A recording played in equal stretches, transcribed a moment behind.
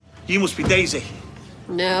You must be Daisy.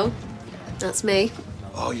 No, that's me.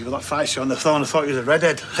 Oh, you were that feisty on the phone. I thought you was a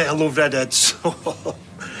redhead. Hey, I love redheads.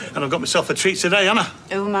 And I've got myself a treat today, Anna.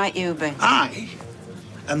 Who might you be? I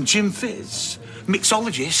am Jim Fizz,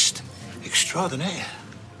 mixologist extraordinaire.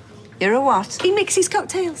 You're a what? He mixes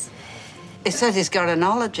cocktails. He said he's got an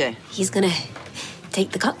allergy. He's gonna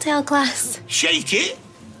take the cocktail class. Shake it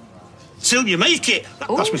till you make it.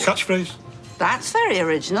 That's my catchphrase. That's very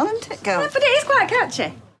original, isn't it, girl? But it is quite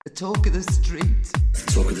catchy. The talk of the street.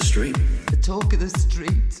 Talk of the street. The talk of the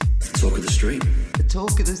street. Talk of the street. The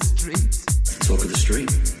talk of the street. Talk of the street.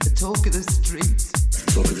 The talk of the street.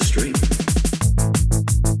 Talk of the street.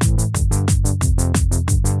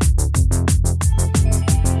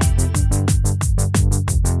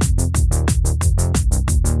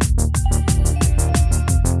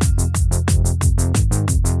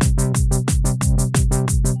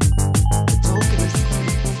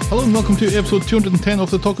 Hello and welcome to episode 210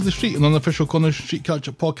 of The Talk of the Street, an unofficial Coronation Street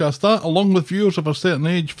Catch-Up podcast that, along with viewers of a certain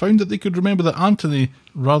age, found that they could remember that Anthony,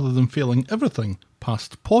 rather than failing everything,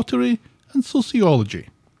 passed pottery and sociology.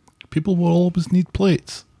 People will always need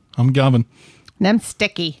plates. I'm Gavin. And I'm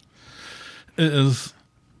Sticky. It is,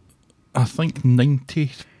 I think,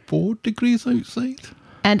 94 degrees outside.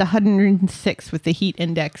 And 106 with the heat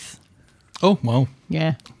index. Oh, wow.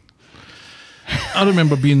 Yeah. I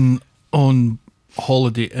remember being on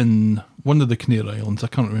holiday in one of the Canary Islands. I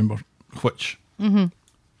can't remember which.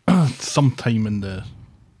 Sometime in the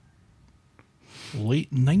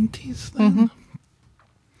late 90s then.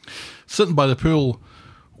 Sitting by the pool,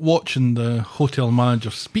 watching the hotel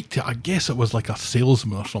manager speak to, I guess it was like a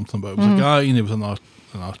salesman or something, but it was a guy and he was in a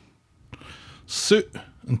suit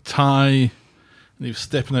and tie, and he was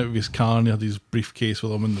stepping out of his car and he had his briefcase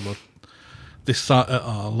with him, and they sat at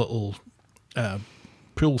a little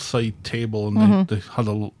poolside table and they had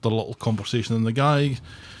the little conversation, and the guy, I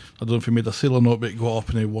don't know if he made a sailor note, but he got up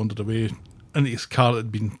and he wandered away into his car that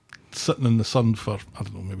had been sitting in the sun for, I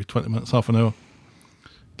don't know, maybe 20 minutes, half an hour.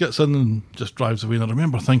 Gets in and just drives away, and I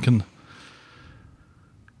remember thinking,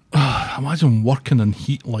 imagine working in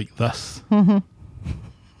heat like this.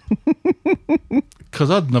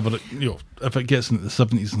 Because I'd never, if it gets into the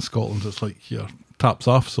 70s in Scotland, it's like your taps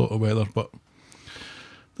off sort of weather, but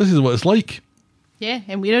this is what it's like. Yeah,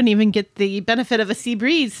 and we don't even get the benefit of a sea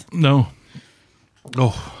breeze. No.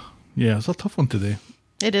 Oh, yeah, it's a tough one today.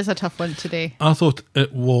 It is a tough one today. I thought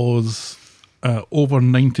it was over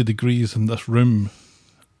 90 degrees in this room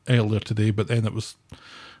earlier today, but then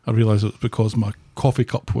I realised it was because my coffee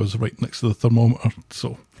cup was right next to the thermometer,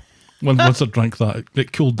 so once I drank that,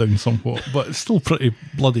 it cooled down somewhat, but it's still pretty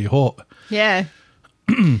bloody hot. Yeah.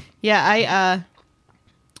 Yeah,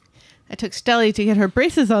 I took Stelly to get her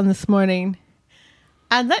braces on this morning,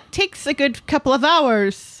 and that takes a good couple of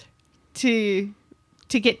hours to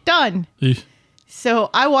get done. Eesh. So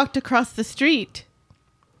I walked across the street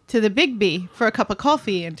to the Big B for a cup of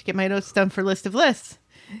coffee and to get my notes done for List of Lists.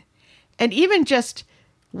 And even just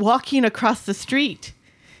walking across the street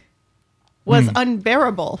was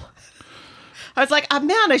unbearable. I was like, oh,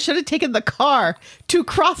 man, I should have taken the car to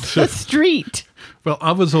cross the street. Well,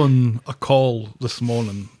 I was on a call this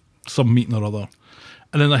morning, some meeting or other,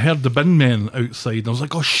 and then I heard the bin men outside, and I was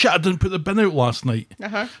like, oh shit, I didn't put the bin out last night.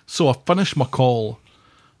 So I finished my call.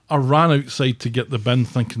 I ran outside to get the bin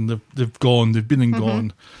thinking they've gone, they've been and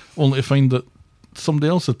gone, only to find that somebody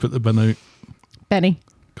else had put the bin out. Benny.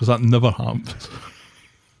 Because that never happens.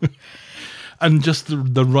 And just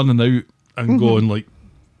the running out and going like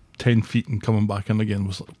 10 feet and coming back in again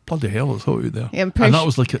was like, bloody hell, it's hot out there. Yeah, and that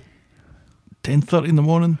was like at 10:30 in the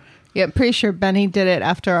morning. Yeah, I'm pretty sure Benny did it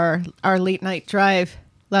after our late night drive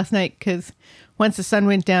last night, because once the sun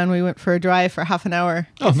went down, we went for a drive for half an hour.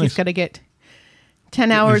 Oh, nice. He's got to get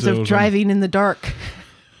 10 hours of driving in the dark.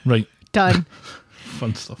 Right. Done.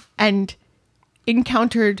 Fun stuff. And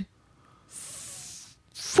encountered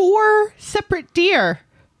 4 separate deer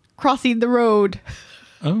crossing the road.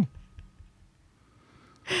 Oh.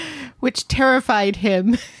 Which terrified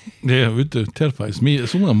him. Yeah, it would do. Terrifies me.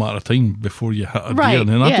 It's only a matter of time before you hit a Right, deer, and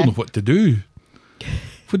then I yeah. don't know what to do.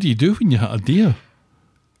 What do you do when you hit a deer?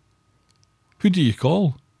 Who do you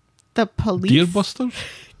call? The police. Deer busters?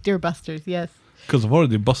 Deer busters, yes. Because I've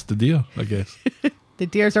already busted deer, I guess. The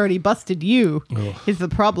deer's already busted you, Ugh. is the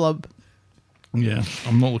problem. Yeah,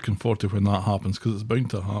 I'm not looking forward to when that happens, because it's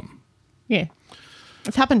bound to happen. Yeah.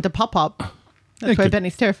 It's happened to Pop-Up. That's Yeah, why good.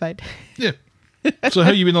 Benny's terrified. Yeah. So how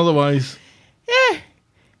you been otherwise?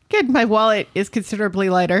 Good. My wallet is considerably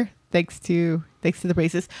lighter thanks to the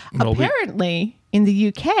braces. Well, Apparently, in the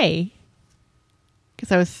UK,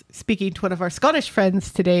 because I was speaking to one of our Scottish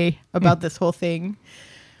friends today about this whole thing,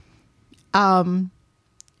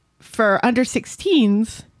 for under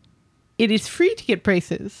 16s, it is free to get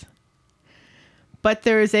braces. But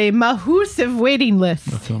there's a massive waiting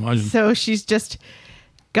list. I can imagine. So she's just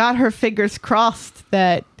got her fingers crossed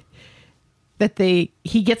that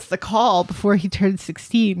he gets the call before he turns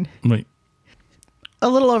 16. Right. A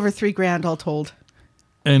little over $3,000 all told.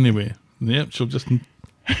 Anyway, yep, she'll just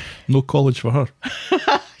no college for her.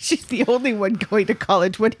 She's the only one going to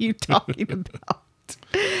college. What are you talking about?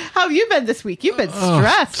 How have you been this week? You've been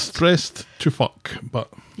stressed. Stressed to fuck, but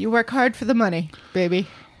You work hard for the money, baby.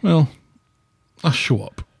 well, I show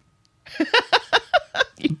up.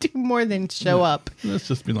 You do more than show up. It's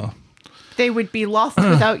just been a. They would be lost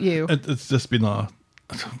without you. It's just been a.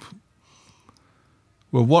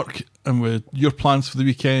 With work and with your plans for the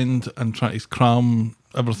weekend and trying to cram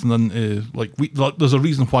everything into there's a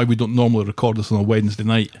reason why we don't normally record this on a Wednesday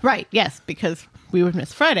night, Right, yes, because we would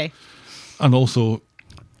miss Friday. and also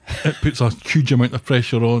it puts a huge amount of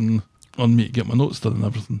pressure on me to get my notes done and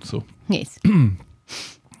everything. So Yes.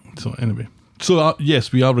 anyway,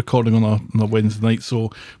 yes, we are recording on a Wednesday night.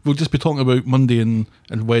 So we'll just be talking about Monday and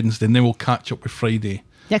Wednesday, and then we'll catch up with Friday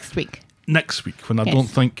Next week. next week when I Yes. don't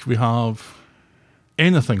think we have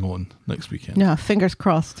anything on next weekend. No, fingers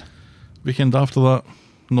crossed. Weekend after that,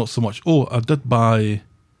 not so much. Oh, I did buy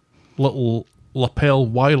little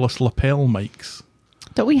wireless lapel mics.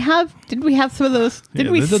 Did we have some of those? Did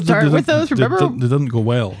Yeah, we they start with those? Remember? They didn't go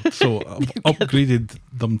well. So I've upgraded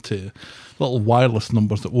them to little wireless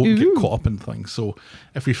numbers that won't get caught up in things. So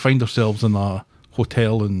if we find ourselves in a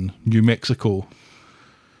hotel in New Mexico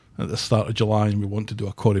at the start of July and we want to do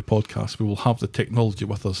a Corey podcast, we will have the technology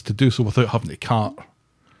with us to do so without having to cart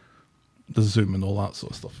the Zoom and all that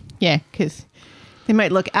sort of stuff. Yeah, because they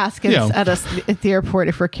might look askance Yeah. at us at the airport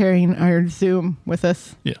if we're carrying our Zoom with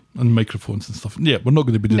us. Yeah, and microphones and stuff. Yeah, we're not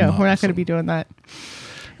going to be doing No, that. we're not going to so. be doing that.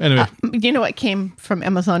 Anyway, You know what came from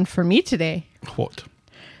Amazon for me today? what?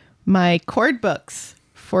 My chord books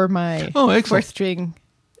for my Oh, excellent. 4-string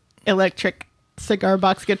electric cigar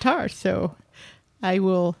box guitar. So I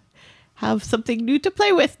will have something new to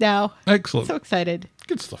play with now. Excellent. So excited.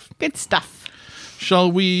 Good stuff. Good stuff.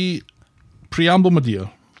 Shall we preamble, my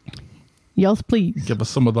dear? Yes, please. Give us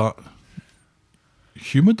some of that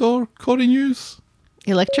humidor Corey news.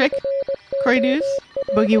 Electric, Corey News,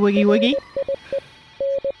 Boogie Woogie Woogie.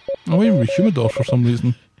 I went with humidor for some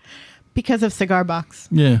reason. Because of cigar box.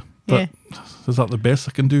 Yeah. But is that the best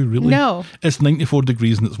I can do, really? No. It's 94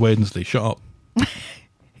 degrees and it's Wednesday. Shut up.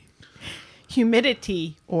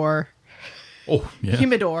 Humidity or Oh, yeah.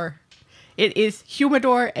 humidor. It is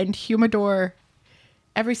humidor and humidor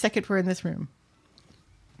every second we're in this room.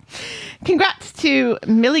 Congrats to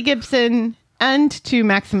Millie Gibson and to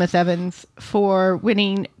Maximus Evans for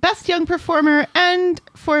winning Best Young Performer and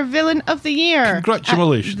for Villain of the Year.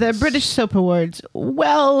 Congratulations. At the British Soap Awards.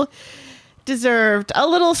 Well deserved. A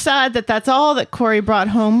little sad that that's all that Corey brought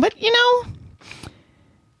home, but you know,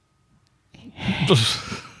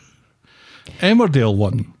 Emmerdale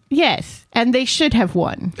won. yes, and they should have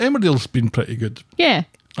won. Emmerdale's been pretty good. Yeah.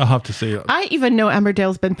 I have to say. I even know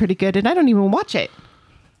Emmerdale's been pretty good, and I don't even watch it.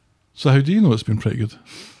 So how do you know it's been pretty good?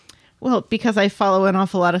 Well, because I follow an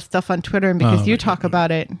awful lot of stuff on Twitter and because you right, talk about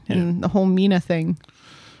it and the whole Mina thing.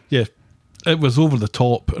 Yeah. It was over the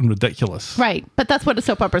top and ridiculous. Right. But that's what a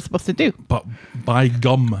soap opera is supposed to do. But by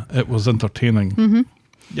gum, it was entertaining. Mm-hmm.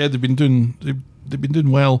 Yeah, they've been doing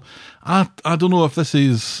well. I don't know if this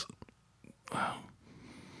is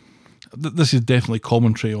definitely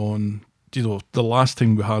commentary on, you know, the last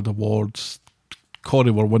time we had awards, Corey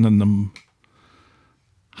were winning them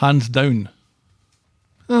hands down.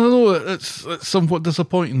 I don't know, it's somewhat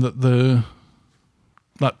disappointing that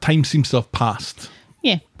that time seems to have passed.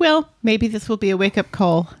 Yeah. Well, maybe this will be a wake-up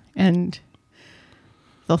call and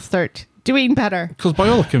they'll start doing better. Because by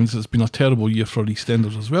all accounts, it's been a terrible year for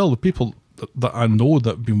EastEnders as well. The people that I know that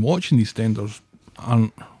have been watching EastEnders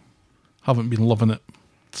haven't been loving it.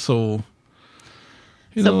 So,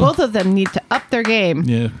 you So know, both of them need to up their game.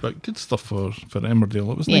 yeah, but good stuff for Emmerdale.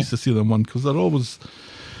 It was Yeah. nice to see them win because they're always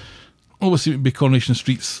seem to be Coronation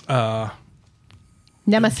Street's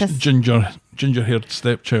Nemesis. ginger-haired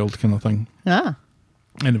stepchild kind of thing. Ah.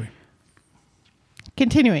 Anyway,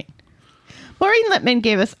 Continuing. Maureen Lipman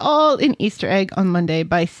gave us all an Easter egg on Monday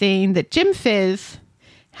by saying that Jim Fizz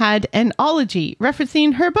had an ology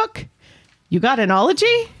referencing her book. You got an ology?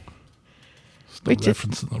 it's not Which is-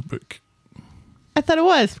 referencing their book. I thought it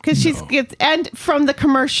was because No. and from the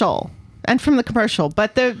commercial.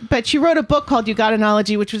 But she wrote a book called You Got an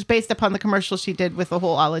Ology, which was based upon the commercial she did with the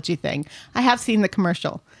whole ology thing. I have seen the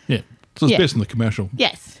commercial. Yeah, so it's Yeah. based on the commercial.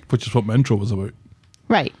 Yes. Which is what my intro was about.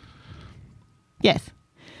 Right. Yes.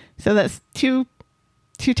 So that's two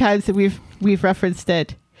 2 times that we've referenced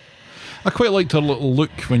it. I quite liked her little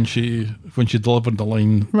look when she delivered the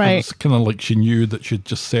line. Right. It's kind of like she knew that she'd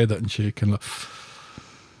just said it, and she kind of,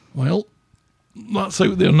 well, that's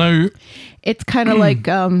out there now. It's kind of like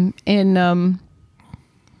in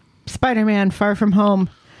Spider-Man: Far From Home,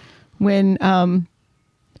 when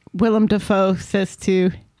Willem Dafoe says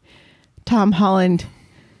to Tom Holland,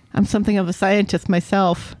 "I'm something of a scientist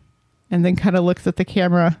myself," and then kind of looks at the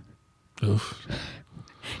camera. Oof.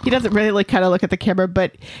 He doesn't really kind of look at the camera,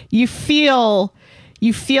 but you feel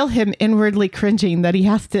him inwardly cringing that he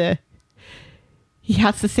has to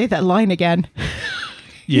say that line again.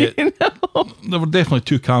 Yeah. You know? There were definitely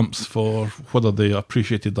 2 camps for whether they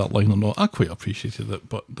appreciated that line or not. I quite appreciated it,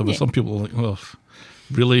 but there were some people like, oh,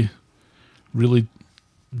 really, really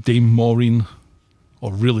Dame Maureen,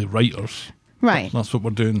 or really writers. Right. That's what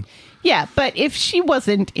we're doing. Yeah, but if she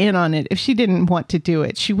wasn't in on it, if she didn't want to do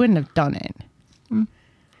it, she wouldn't have done it.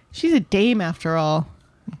 She's a dame after all.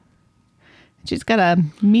 She's got a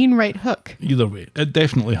mean right hook. Either way, it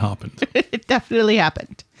definitely happened. It definitely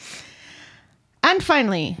happened. And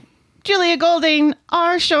finally, Julia Golding,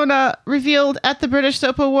 our Shona, revealed at the British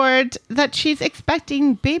Soap Awards that she's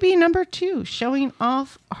expecting baby number 2, showing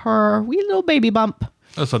off her wee little baby bump.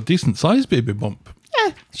 That's a decent sized baby bump.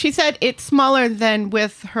 Yeah, she said it's smaller than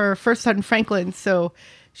with her first son, Franklin, so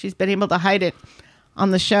she's been able to hide it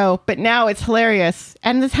on the show. But now it's hilarious.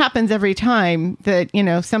 And this happens every time that,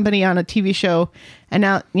 somebody on a TV show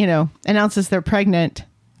announces they're pregnant.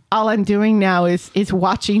 All I'm doing now is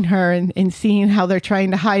watching her and seeing how they're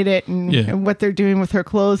trying to hide it and what they're doing with her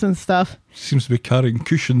clothes and stuff. She seems to be carrying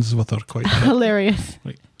cushions with her quite a bit. Hilarious.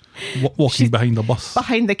 Like, walking behind the bus.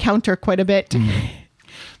 Behind the counter quite a bit.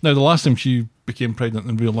 Now, the last time she became pregnant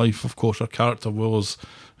in real life, of course, her character was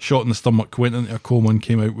shot in the stomach, went into a coma and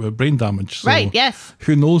came out with brain damage. So Right, yes.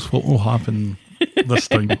 who knows what will happen this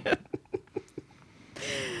time.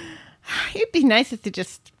 It'd be nice if they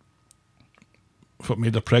just... What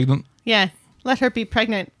made her pregnant? Yeah, let her be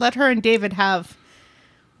pregnant. Let her and David have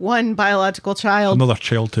one biological child. Another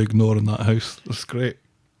child to ignore in that house. That's great.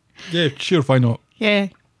 Yeah, sure, why not? Yeah.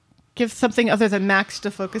 Give something other than Max to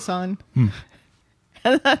focus on.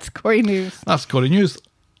 And that's Corey News. That's Corey News,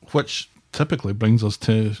 which typically brings us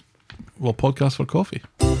to, Podcast for Coffee.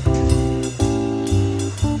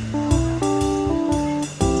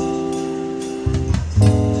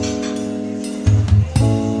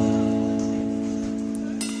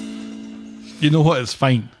 You know what? It's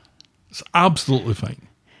fine. It's absolutely fine.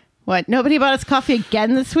 What? Nobody bought us coffee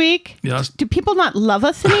again this week? Yes. Do people not love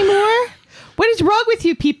us anymore? What is wrong with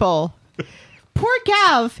you people? Poor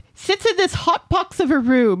Gav sits in this hot box of a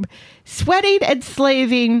room, sweating and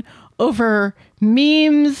slaving over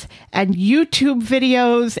memes and YouTube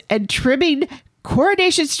videos and trimming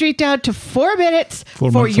Coronation Street down to 4 minutes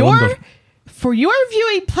for your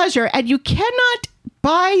viewing pleasure, and you cannot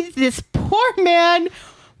buy this poor man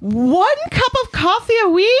 1 cup of coffee a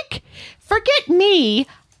week? Forget me.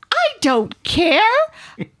 I don't care.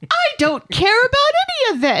 I don't care about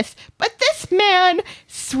any of this. But this man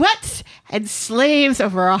sweats and slaves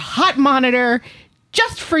over a hot monitor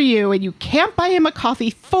just for you, and you can't buy him a coffee.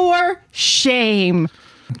 For shame.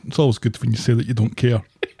 It's always good when you say that you don't care.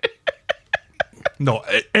 No,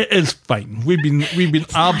 it is fine. We've been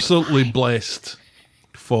absolutely blessed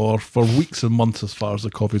for weeks and months as far as the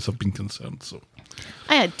coffees have been concerned. So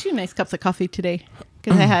I had 2 nice cups of coffee today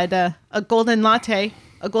because I had a golden latte,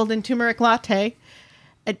 a golden turmeric latte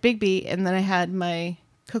at Bigby, and then I had my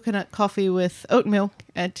coconut coffee with oat milk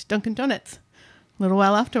at Dunkin' Donuts a little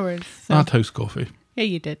while afterwards. So. That house coffee. Yeah,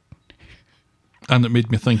 you did. And it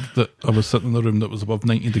made me think that I was sitting in a room that was above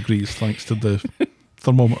 90 degrees thanks to the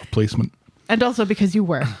thermometer placement. And also because you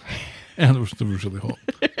were. And it was really hot.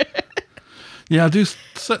 Yeah, I do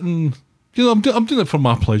sit and... I'm doing it for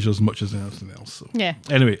my pleasure as much as anything else. So. Yeah.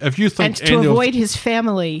 Anyway, if you think... And to avoid his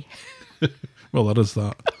family. Well, there is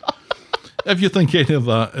that. If you think any of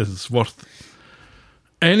that is worth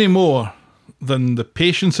any more than the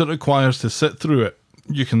patience it requires to sit through it,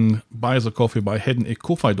 you can buy us a coffee by heading to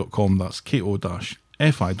ko-fi.com. That's ko-fi.com/the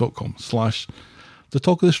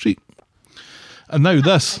talk of the street. And now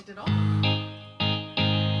this.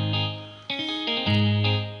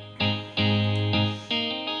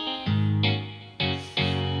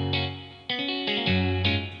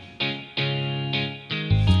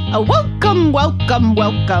 Welcome.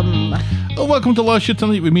 Welcome to Last Year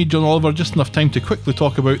Tonight with me, John Oliver. Just enough time to quickly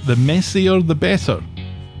talk about the messier the better.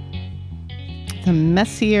 The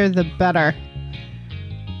messier the better.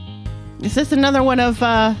 Is this another one of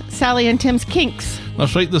Sally and Tim's kinks?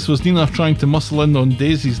 That's right, this was Nina trying to muscle in on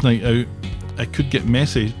Daisy's night out. It could get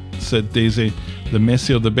messy, said Daisy, The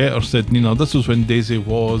messier the better, said Nina. This was when Daisy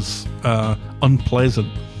was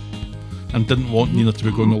unpleasant and didn't want Nina to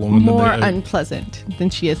be going along in the More night out. unpleasant than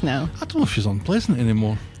she is now. I don't know if she's unpleasant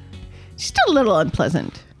anymore. She's still a little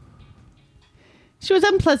unpleasant. She was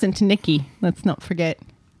unpleasant to Nikki, let's not forget.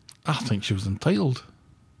 I think she was entitled.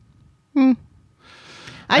 I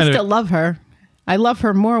Anyway. still love her. I love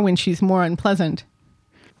her more when she's more unpleasant.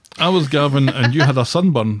 I was Gavin, and you had a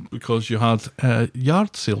sunburn because you had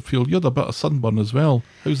yard sale fuel. You had a bit of sunburn as well.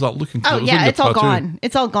 How's that looking? 'Cause Oh, it was yeah, in your it's all tattoo. gone.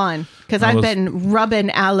 It's all gone. Because I I've was- been rubbing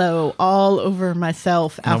aloe all over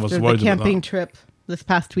myself I was after the worried about camping that. trip this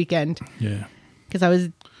past weekend. Yeah. Because I was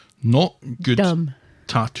Not good dumb.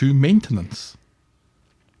 tattoo maintenance.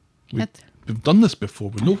 That's, We've done this before.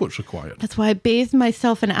 We know what's required. that's why I bathed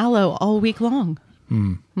myself in aloe all week long.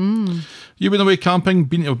 You've been away camping,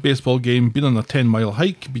 been to a baseball game, been on a 10-mile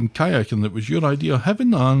hike, been kayaking. That was your idea of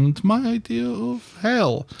heaven and my idea of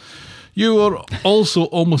hell. You were also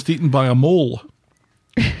almost eaten by a mole.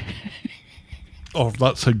 Or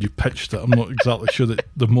that's how you pitched it. I'm not exactly sure that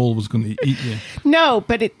the mole was going to eat you. No,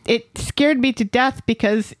 but it scared me to death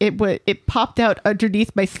because it popped out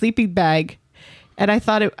underneath my sleeping bag, and I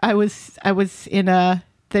thought I was in the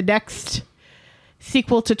next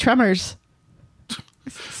sequel to Tremors.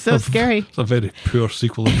 So scary. It's a very poor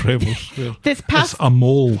sequel to Tremors. where This past- it's a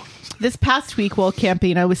mole. This past week while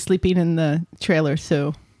camping, I was sleeping in the trailer,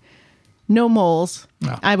 so no moles.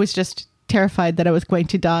 No. I was just terrified that I was going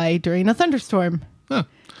to die during a thunderstorm. Huh.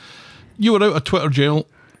 You were out of Twitter jail.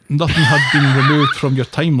 Nothing had been removed from your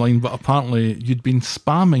timeline, but apparently you'd been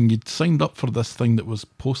spamming. You'd signed up for this thing that was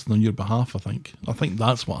posting on your behalf, I think. I think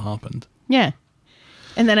that's what happened. Yeah.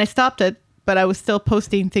 And then I stopped it, but I was still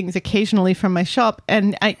posting things occasionally from my shop,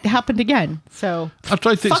 and it happened again. So I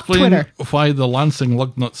tried to fuck explain Twitter. why the Lansing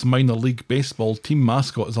Lugnuts minor league baseball team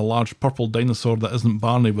mascot is a large purple dinosaur that isn't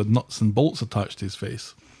Barney with nuts and bolts attached to his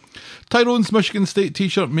face. Tyrone's Michigan State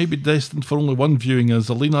t-shirt may be destined for only one viewing as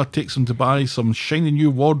Alina takes him to buy some shiny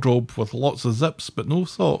new wardrobe with lots of zips but no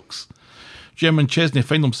socks. Jem and Chesney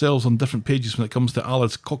find themselves on different pages when it comes to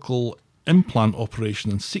Alice's cochlear implant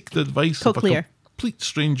operation and seek the advice of a Cochlear. complete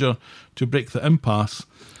stranger to break the impasse.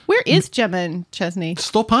 Where is Gemma and Chesney?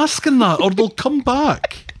 Stop asking that or they'll come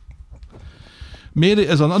back. Mary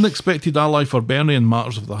is an unexpected ally for Bernie in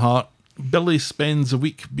matters of the heart. Billy spends a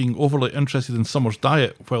week being overly interested in Summer's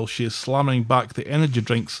diet while she is slamming back the energy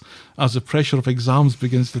drinks as the pressure of exams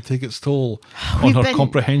begins to take its toll on We've her been-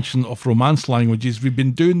 comprehension of Romance languages. We've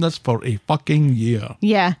been doing this for a fucking year.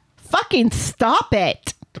 Yeah. Fucking stop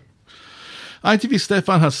it. ITV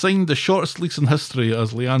Stefan has signed the shortest lease in history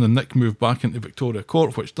as Leanne and Nick move back into Victoria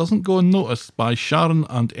Court, which doesn't go unnoticed by Sharon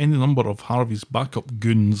and any number of Harvey's backup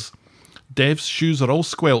goons. Dev's shoes are all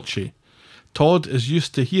squelchy. Todd is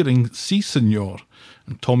used to hearing "Si, senor,"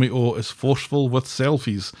 and Tommy O is forceful with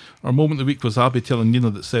selfies. Our moment of the week was Abby telling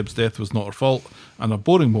Nina that Seb's death was not her fault, and a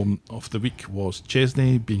boring moment of the week was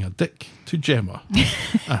Chesney being a dick to Gemma.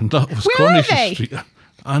 And that was Where are Coronation they? Street.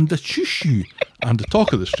 And the choo-choo and the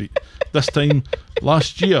talk of the street. This time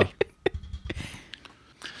last year.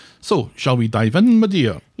 So, shall we dive in, my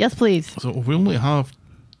dear? Yes, please. So we only have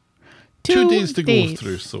 2 days to go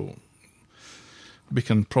through, so we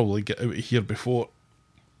can probably get out of here before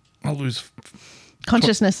I lose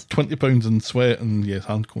Consciousness. £20 in sweat and, yes,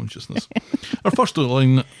 hand consciousness. Our first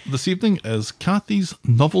line this evening is Kathy's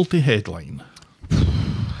novelty headline.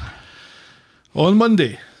 On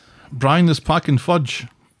Monday, Brian is packing fudge.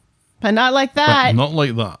 But not like But that. not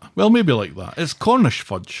like that. Well, maybe like that. It's Cornish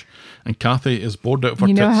fudge. And Kathy is bored out of her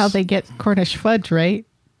You know tits. how they get Cornish fudge, right?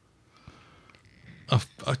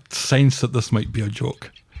 I sense that this might be a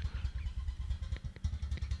joke.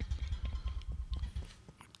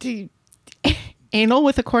 Anal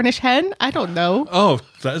with a Cornish hen? I don't know. Oh,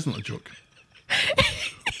 that isn't a joke.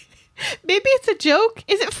 Maybe it's a joke.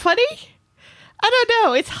 Is it funny? I don't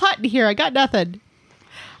know. It's hot in here. I got nothing.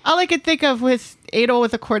 All I could think of was anal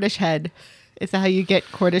with a Cornish hen. Is that how you get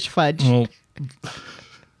Cornish fudge? Well,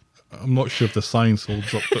 I'm not sure if the science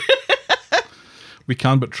holds up, but we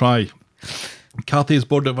can but try. Kathy is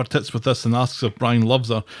bored out of her tits with this and asks if Brian loves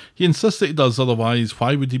her. He insists that he does, otherwise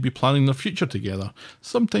why would he be planning their future together?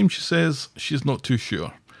 Sometimes she says she's not too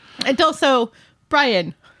sure. And also,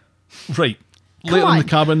 Brian. Right. Come Later in on. the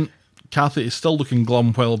cabin, Kathy is still looking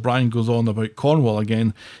glum while Brian goes on about Cornwall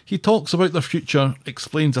again. He talks about their future,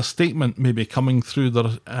 explains a statement maybe coming through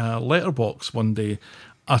their letterbox one day,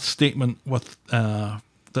 a statement with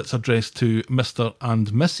that's addressed to Mr. and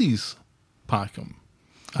Mrs. Packham.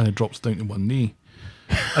 And he drops down to one knee.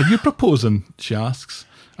 Are you proposing? She asks.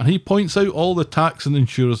 And he points out all the tax and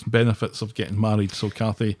insurance benefits of getting married. So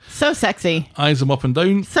Kathy So sexy. eyes him up and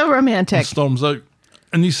down So and romantic. storms out.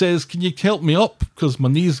 And he says, "Can you help me up? Because my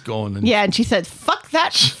knee's gone." And Yeah, and she said, fuck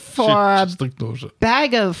that she for a just ignores it.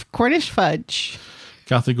 bag of Cornish fudge.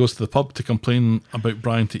 Kathy goes to the pub to complain about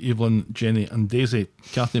Brian to Evelyn, Jenny and Daisy.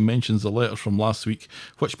 Kathy mentions the letters from last week,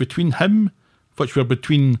 which were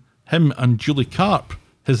between him and Julie Carp,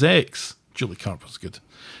 his ex. Julie Carp was good.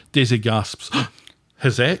 Daisy gasps,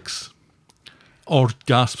 "His ex?" Or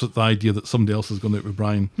gasps at the idea that somebody else is going out with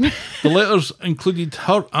Brian. The letters included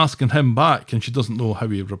her asking him back, and she doesn't know how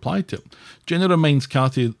he replied to it. Jenny reminds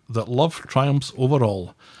Kathy that love triumphs over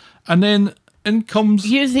all. And then in comes...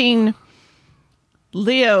 Using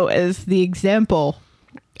Leo as the example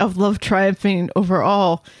of love triumphing over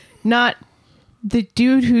all, not the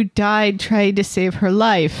dude who died trying to save her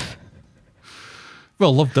life.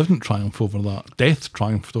 Well, love didn't triumph over that. Death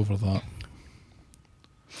triumphed over that.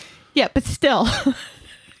 Yeah, but still.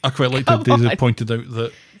 I quite liked that Come Daisy on. pointed out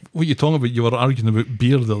that what you're talking about, you were arguing about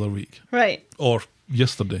beer the other week. Right. Or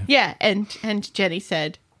yesterday. Yeah, and Jenny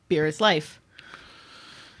said, beer is life.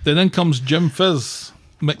 Then in comes Jim Fizz,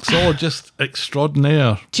 mixologist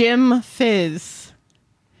extraordinaire. Jim Fizz.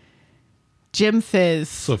 Jim Fizz.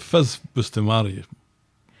 So if Fizz was to marry,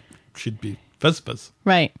 she'd be Fizz.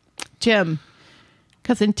 Right. Jim.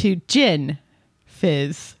 Cousin to Gin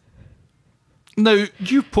Fizz. Now,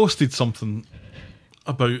 you posted something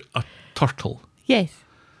about a turtle. Yes.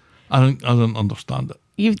 I don't understand it.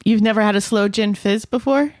 You've never had a slow gin fizz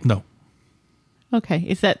before? No. Okay.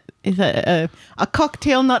 Is that a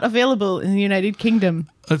cocktail not available in the United Kingdom?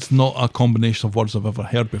 It's not a combination of words I've ever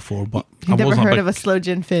heard before, but You've never heard of a slow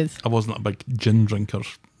gin fizz? I wasn't a big gin drinker,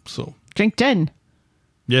 so Drink gin.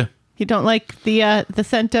 yeah. You don't like the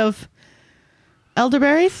scent of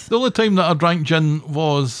elderberries? The only time that I drank gin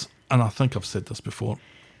was, and I think I've said this before,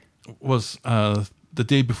 was the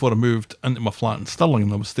day before I moved into my flat in Stirling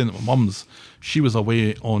and I was staying at my mum's. She was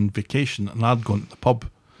away on vacation and I'd gone to the pub.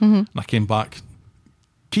 And I came back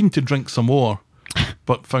keen to drink some more,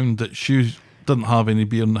 but found that she didn't have any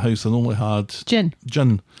beer in the house and only had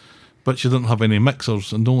Gin. But she didn't have any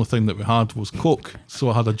mixers and the only thing that we had was Coke. So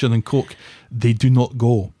I had a gin and Coke. They do not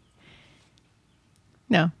go.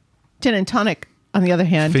 No. Gin and tonic, on the other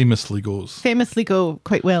hand, Famously goes. famously go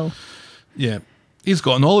quite well. Yeah. He's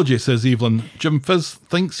got an ology, says Evelyn. Jim Fizz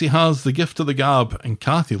thinks he has the gift of the gab, and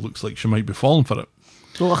Kathy looks like she might be falling for it.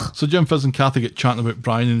 Ugh. So Jim Fizz and Kathy get chatting about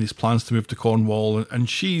Brian and his plans to move to Cornwall, and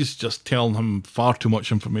she's just telling him far too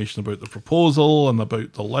much information about the proposal and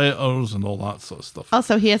about the letters and all that sort of stuff.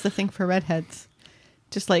 Also, he has a thing for redheads.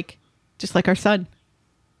 Just like our son.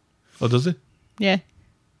 Oh, does he? Yeah.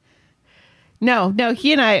 No,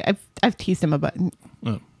 he and I've teased him about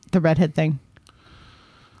Oh. the redhead thing.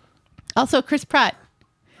 Also, Chris Pratt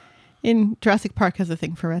in Jurassic Park has a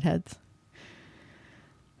thing for redheads.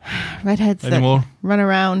 Redheads Anymore? that run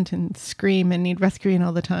around and scream and need rescuing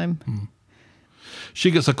all the time. She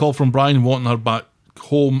gets a call from Brian wanting her back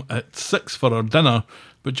home at 6 for her dinner,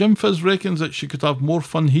 but Jim Fizz reckons that she could have more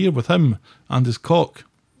fun here with him and his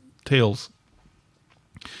cocktails.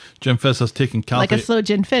 Jim Fizz has taken Kathy Like a slow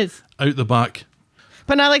gin fizz. out the back.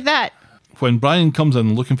 But not like that. When Brian comes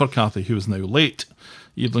in looking for Kathy, who is now late,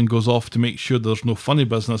 Evelyn goes off to make sure there's no funny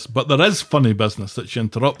business, but there is funny business that she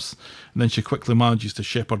interrupts, and then she quickly manages to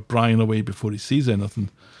shepherd Brian away before he sees anything.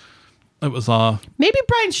 It was Maybe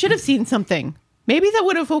Brian should have seen something. Maybe that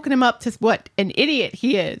would have woken him up to what an idiot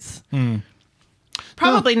he is.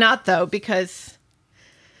 Probably not, though, because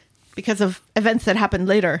of events that happened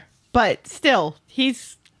later. But still,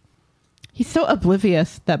 he's so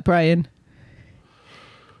oblivious, that Brian.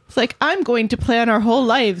 It's like, I'm going to plan our whole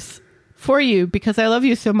lives for you because I love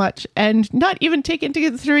you so much, and not even take into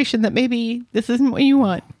consideration that maybe this isn't what you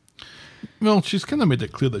want. well, she's kind of made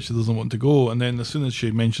it clear that she doesn't want to go, and then as soon as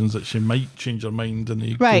she mentions that she might change her mind, and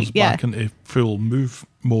he Right, goes yeah. back into full move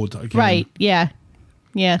mode again. Right, yeah.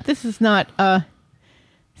 Yeah, this is not a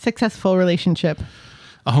successful relationship.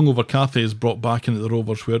 A hungover Kathy is brought back into the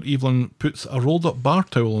Rovers, where Evelyn puts a rolled up bar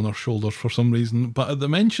towel on her shoulders for some reason, but at the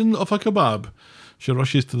mention of a kebab, she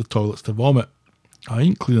rushes to the toilets to vomit. I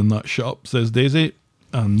ain't cleaning that shit up, says Daisy,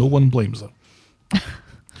 and no one blames her.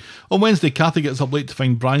 On Wednesday, Kathy gets up late to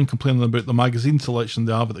find Brian complaining about the magazine selection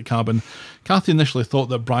they have at the cabin. Kathy initially thought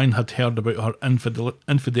that Brian had heard about her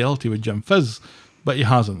infidelity with Jim Fizz, but he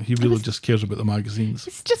hasn't. He really just cares about the magazines.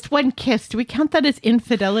 It's just one kiss. Do we count that as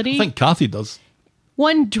infidelity? I think Kathy does.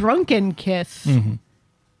 One drunken kiss.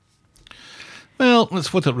 Well,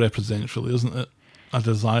 it's what it represents, really, isn't it? A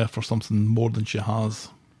desire for something more than she has.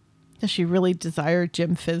 Does she really desire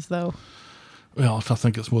Jim Fizz, though? Well, I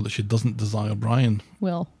think it's more that she doesn't desire Brian.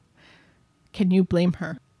 Well, can you blame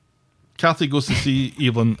her? Kathy goes to see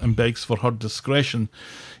Evelyn and begs for her discretion.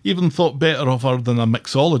 Evelyn thought better of her than a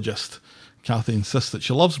mixologist. Kathy insists that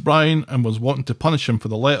she loves Brian and was wanting to punish him for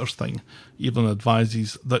the letters thing. Evelyn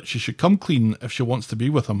advises that she should come clean if she wants to be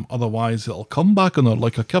with him, otherwise it'll come back on her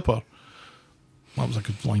like a kipper. That was a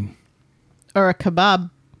good line. Or a kebab.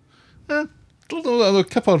 The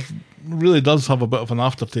kipper really does have a bit of an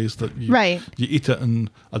aftertaste that you eat it and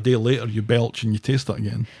a day later you belch and you taste it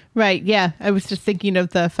again. Right, yeah. I was just thinking of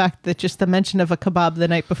the fact that just the mention of a kebab the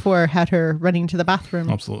night before had her running to the bathroom.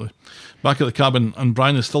 Absolutely. Back at the cabin, and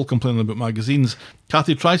Brian is still complaining about magazines,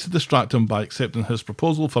 Kathy tries to distract him by accepting his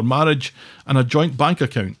proposal for marriage and a joint bank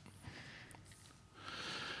account.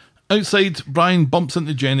 Outside, Brian bumps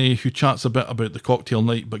into Jenny, who chats a bit about the cocktail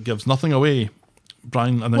night but gives nothing away.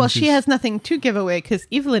 Brian announces... Well, she has nothing to give away because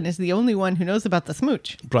Evelyn is the only one who knows about the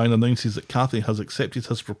smooch. Brian announces that Kathy has accepted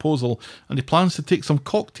his proposal and he plans to take some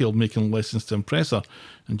cocktail making lessons to impress her,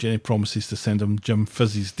 and Jenny promises to send him Jim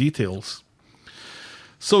Fizz's details.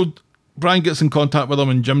 So Brian gets in contact with him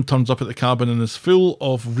and Jim turns up at the cabin and is full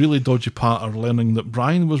of really dodgy patter, learning that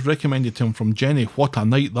Brian was recommended to him from Jenny. What a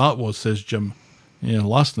night that was, says Jim. Yeah,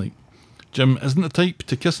 last night. Jim isn't the type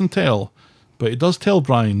to kiss and tell, but he does tell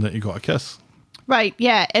Brian that he got a kiss. Right,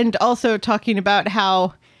 yeah, and also talking about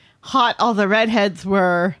how hot all the redheads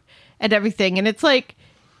were and everything. And it's like,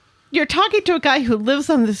 you're talking to a guy who lives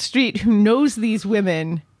on the street, who knows these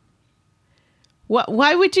women.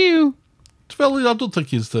 Why would you... Well, I don't think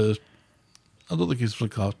he's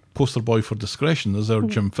like a poster boy for discretion, is there,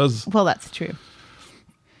 Jim Fizz? Well, that's true.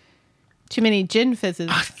 Too many gin fizzes.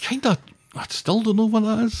 I still don't know what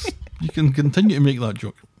that is. You can continue to make that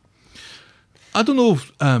joke. I don't know.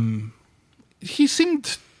 He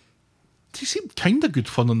seemed kind of good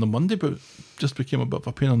fun on the Monday, but just became a bit of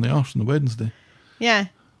a pain on the arse on the Wednesday. Yeah,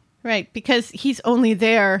 right. Because he's only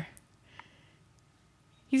there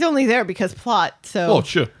because plot. So. Oh,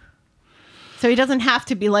 sure. So he doesn't have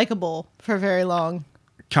to be likable for very long.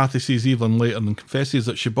 Kathy sees Evelyn later and confesses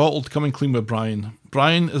that she bottled coming clean with Brian.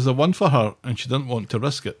 Brian is the one for her, and she didn't want to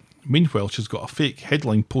risk it. Meanwhile, she's got a fake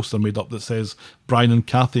headline poster made up that says Brian and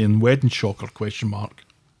Kathy in wedding shocker ?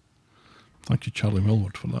 Thank you, Charlie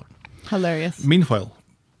Millward, for that. Hilarious. Meanwhile,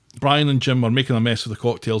 Brian and Jim are making a mess of the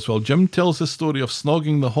cocktails while Jim tells his story of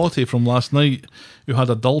snogging the hottie from last night who had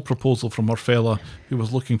a dull proposal from her fella who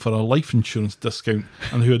was looking for a life insurance discount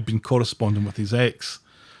and who had been corresponding with his ex.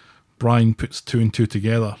 Brian puts two and two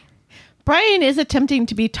together. Brian is attempting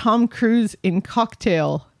to be Tom Cruise in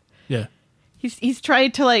Cocktail. Yeah. He's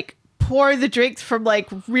trying to like pour the drinks from like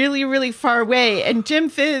really, really far away. And Jim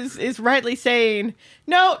Fizz is rightly saying,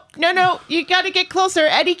 no, you got to get closer.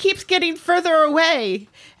 And he keeps getting further away.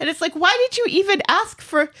 And it's like, why did you even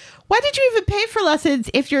pay for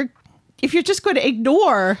lessons if you're just going to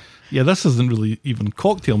ignore? Yeah, this isn't really even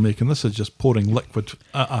cocktail making. This is just pouring liquid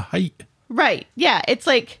at a height. Right. Yeah. It's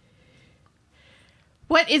like,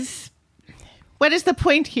 what is the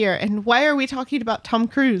point here? And why are we talking about Tom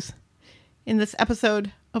Cruise in this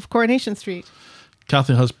episode of Coronation Street?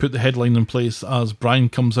 Kathy has put the headline in place as Brian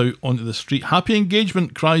comes out onto the street. Happy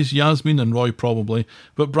engagement, cries Yasmin and Roy probably,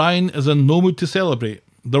 but Brian is in no mood to celebrate.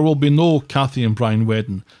 There will be no Kathy and Brian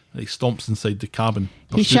wedding. He stomps inside the cabin.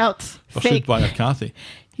 He shouts, pursued by a Kathy.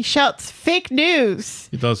 He shouts, fake news.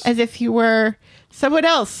 He does. As if he were someone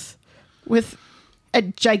else with a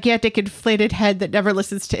gigantic inflated head that never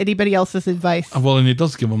listens to anybody else's advice. Well, and he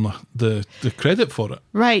does give him the credit for it.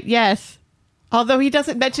 Right, yes. Although he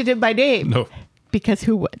doesn't mention him by name. No. Because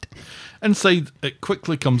who would? Inside, it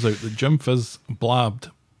quickly comes out that Jim Fizz blabbed.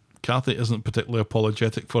 Kathy isn't particularly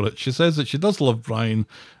apologetic for it. She says that she does love Brian,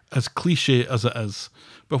 as cliche as it is.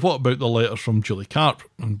 But what about the letters from Julie Carp?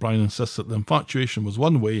 And Brian insists that the infatuation was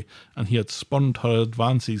one way and he had spurned her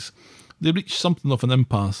advances. They reach something of an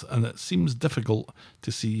impasse, and it seems difficult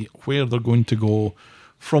to see where they're going to go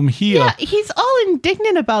from here. Yeah, he's all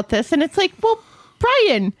indignant about this, and it's like, well,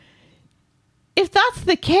 Brian, if that's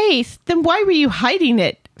the case, then why were you hiding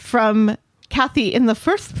it from Kathy in the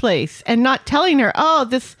first place and not telling her, oh,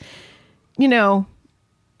 this,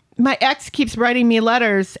 my ex keeps writing me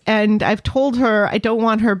letters and I've told her I don't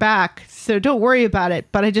want her back, so don't worry about it,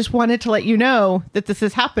 but I just wanted to let you know that this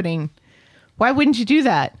is happening. Why wouldn't you do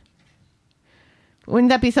that? Wouldn't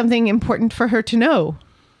that be something important for her to know?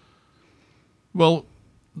 Well,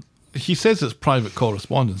 he says it's private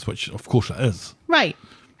correspondence, which of course it is. Right.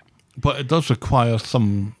 But it does require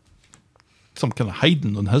some kind of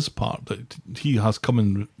hiding on his part, that he has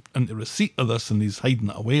come into receipt of this and he's hiding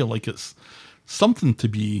it away like it's something to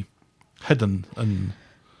be hidden and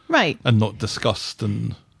right, and not discussed.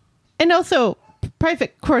 And And also,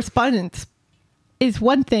 private correspondence is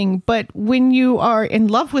one thing, but when you are in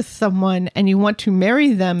love with someone and you want to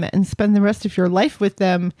marry them and spend the rest of your life with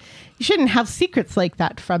them, you shouldn't have secrets like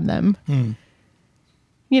that from them.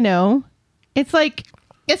 You know, it's like,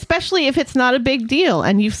 especially if it's not a big deal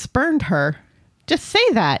and you've spurned her, just say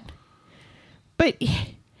that. But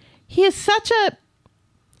he is such a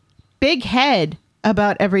big head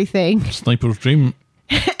about everything. Sniper's dream.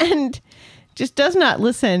 And just does not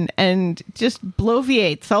listen and just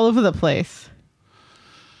bloviates all over the place.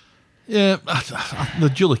 Yeah,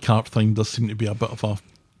 the Julie Carp thing does seem to be a bit of a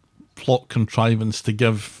plot contrivance to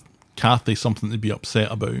give Kathy something to be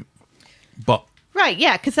upset about. But Right,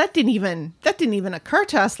 yeah, because that didn't even occur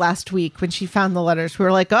to us last week when she found the letters. We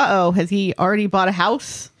were like, uh-oh, has he already bought a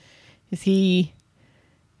house? Is he,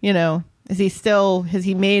 you know, has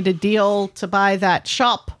he made a deal to buy that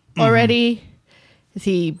shop already? Is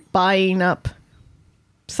he buying up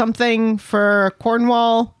something for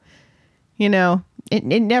Cornwall? You know, it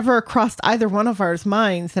never crossed either one of our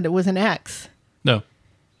minds that it was an ex. no.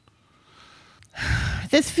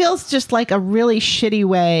 This feels just like a really shitty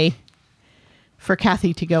way for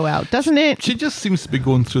Kathy to go out, doesn't it? She just seems to be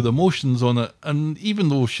going through the motions on it, and even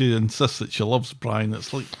though she insists that she loves Brian,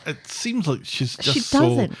 it seems like she's just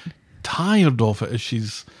so tired of it as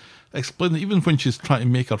she's explaining. Even when she's trying to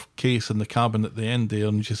make her case in the cabin at the end there,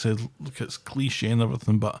 and she says, "Look, it's cliche and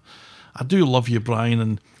everything, but I do love you,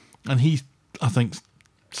 Brian," and he, I think,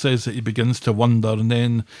 says that he begins to wonder, and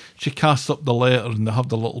then she casts up the letter, and they have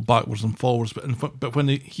the little backwards and forwards. But when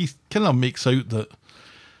he kind of makes out that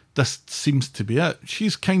this seems to be it,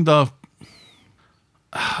 she's kind of,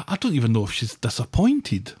 I don't even know if she's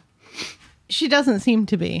disappointed. She doesn't seem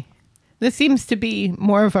to be. This seems to be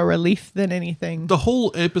more of a relief than anything. The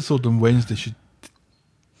whole episode on Wednesday,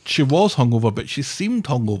 she was hungover, but she seemed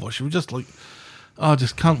hungover. She was just like, I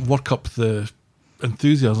just can't work up the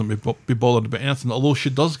enthusiasm to be bothered about anything. Although she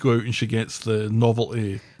does go out and she gets the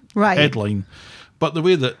novelty headline, but the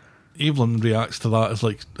way that Evelyn reacts to that is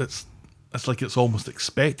like it's like it's almost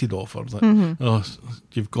expected of her. That oh,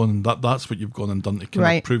 you've gone and that's what you've gone and done to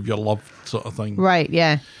kind of prove your love, sort of thing. Right?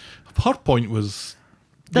 Yeah. Her point was,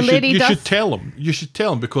 you should tell him. You should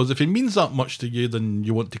tell him, because if he means that much to you, then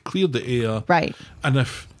you want to clear the air. Right. And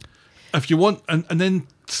if you want, and then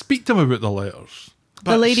speak to him about the letters.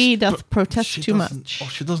 The lady doth protest too much. Oh,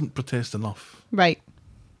 she doesn't protest enough. Right.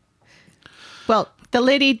 Well, the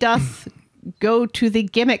lady doth go to the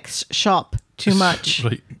gimmicks shop too much.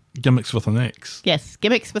 Right. Gimmicks with an X. Yes,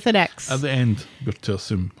 gimmicks with an X. At the end, we're to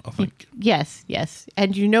assume, I think. Yes.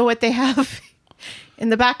 And you know what they have in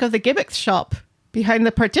the back of the gimmicks shop, behind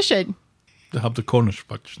the partition? They have the Cornish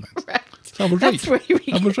fudge next. Right. So I was That's right. where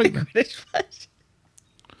you I was right the then. Cornish fudge.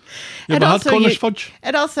 You ever had Cornish fudge?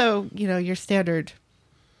 And also, you know, your standard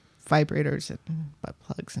vibrators and butt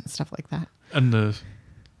plugs and stuff like that. In the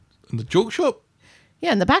joke shop?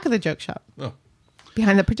 Yeah, in the back of the joke shop. Oh.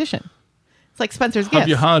 Behind the partition. It's like Spencer's Have Gifts.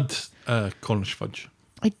 you had Cornish fudge?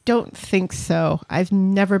 I don't think so. I've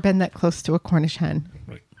never been that close to a Cornish hen.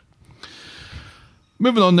 Right.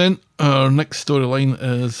 Moving on then, our next storyline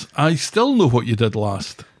is I Still Know What You Did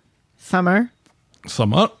Last Summer.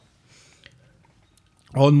 On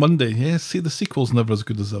Monday. Yeah, see, the sequel's never as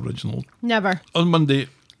good as the original. Never. On Monday.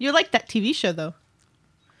 You like that TV show, though?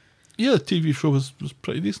 Yeah, the TV show was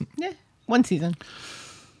pretty decent. Yeah, one season.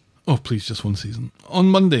 Oh, please, just one season. On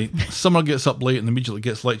Monday, Summer gets up late and immediately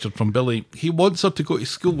gets lectured from Billy. He wants her to go to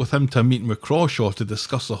school with him to a meeting with Crawshaw to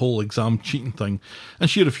discuss the whole exam cheating thing. And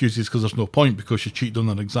she refuses because there's no point, because she cheated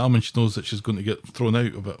on her exam and she knows that she's going to get thrown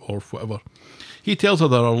out of it or whatever. He tells her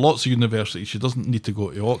there are lots of universities. She doesn't need to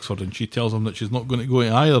go to Oxford, and she tells him that she's not going to go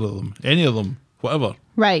to either of them, any of them, whatever.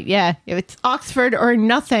 Right, yeah. It's Oxford or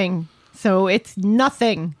nothing. So it's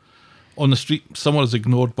nothing. On the street, Summer is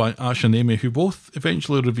ignored by Ash and Amy, who both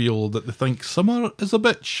eventually reveal that they think Summer is a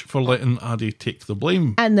bitch for letting Addie take the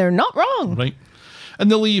blame. And they're not wrong. Right.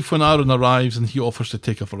 And they leave when Aaron arrives and he offers to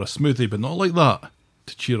take her for a smoothie, but not like that,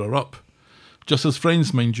 to cheer her up. Just as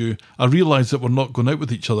friends, mind you, I realise that we're not going out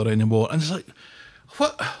with each other anymore. And it's like,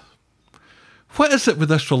 what is it with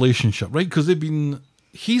this relationship, right? Because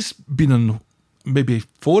he's been in maybe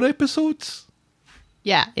 4 episodes?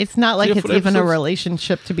 Yeah, it's not like it's even a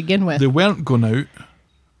relationship to begin with. They weren't going out.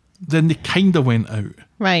 Then they kind of went out.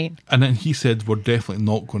 Right. And then he said, we're definitely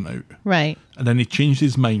not going out. Right. And then he changed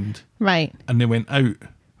his mind. Right. And they went out.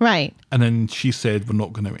 Right. And then she said, we're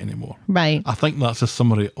not going out anymore. Right. I think that's a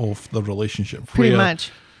summary of the relationship. Pretty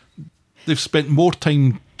much. They've spent more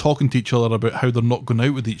time talking to each other about how they're not going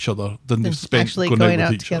out with each other than they've spent actually going out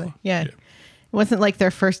with each together. other. Yeah. It wasn't like their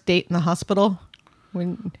first date in the hospital.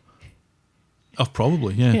 Oh,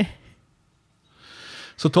 probably, yeah.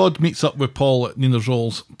 So Todd meets up with Paul at Nina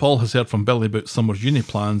Rolls. Paul has heard from Billy about Summer's uni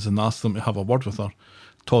plans and asks them to have a word with her.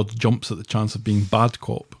 Todd jumps at the chance of being bad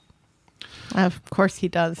cop. Of course he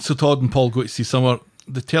does. So Todd and Paul go to see Summer.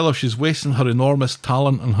 They tell her she's wasting her enormous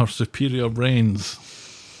talent and her superior brains.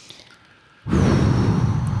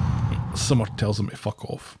 Summer tells them to fuck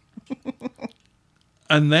off.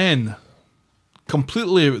 And then,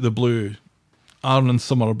 completely out of the blue, Aaron and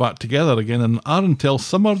Summer are back together again, and Aaron tells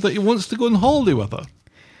Summer that he wants to go on holiday with her.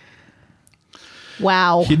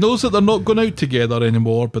 Wow. He knows that they're not going out together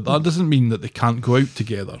anymore, but that doesn't mean that they can't go out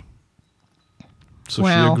together. So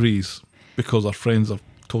Wow. she agrees, because her friends have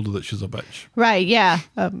told her that she's a bitch. Right, yeah.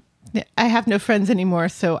 I have no friends anymore,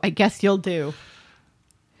 so I guess you'll do.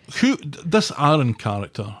 This Aaron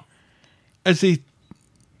character, is he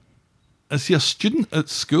a student at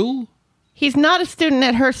school? He's not a student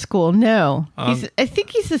at her school, no. I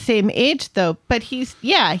think he's the same age, though. But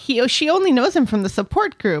she only knows him from the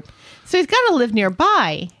support group. So he's got to live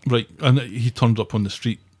nearby. Right, and he turned up on the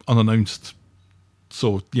street unannounced.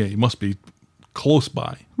 So, yeah, he must be close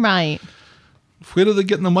by. Right. Where are they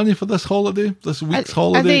getting the money for this holiday? This week's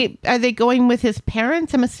holiday? Are they going with his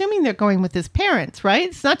parents? I'm assuming they're going with his parents, right?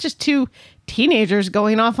 It's not just two teenagers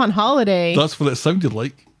going off on holiday. That's what it sounded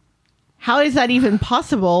like. How is that even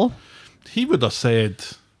possible? He would have said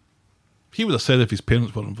if his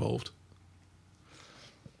parents were involved.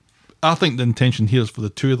 I think the intention here is for the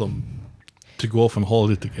two of them to go off on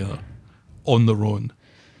holiday together on their own.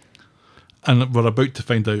 And we're about to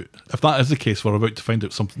find out, if that is the case, we're about to find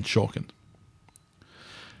out something shocking.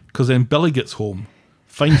 Because then Billy gets home,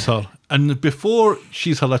 finds her, and before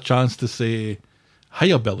she's had a chance to say,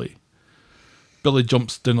 hiya, Billy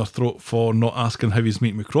jumps down her throat for not asking how his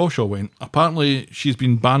meeting with Crawshaw went. Apparently, she's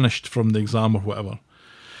been banished from the exam or whatever.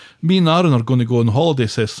 Me and Aaron are going to go on holiday,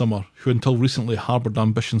 says Summer, who until recently harboured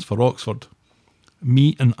ambitions for Oxford.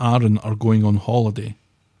 Me and Aaron are going on holiday.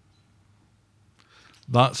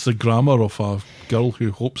 That's the grammar of a girl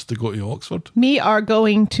who hopes to go to Oxford. Me are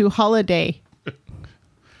going to holiday.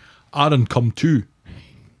 Aaron come too.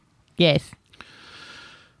 Yes.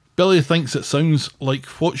 Billy thinks it sounds like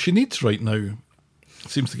what she needs right now.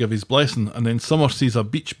 Seems to give his blessing, and then Summer sees a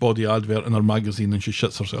Beachbody advert in her magazine and she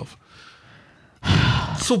shits herself.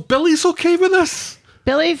 So Billy's okay with this?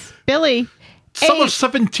 Billy. Summer's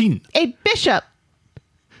 17. A bishop.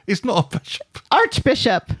 He's not a bishop.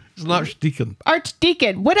 Archbishop. He's an archdeacon.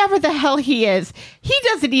 Archdeacon. Whatever the hell he is. He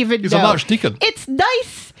doesn't even know. He's an archdeacon. It's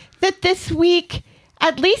nice that this week,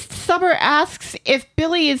 at least Summer asks if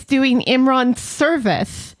Billy is doing Imran's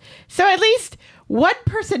service. So at least one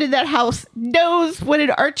person in that house knows what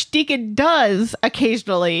an archdeacon does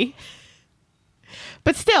occasionally.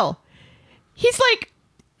 But still, he's like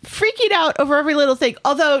freaking out over every little thing.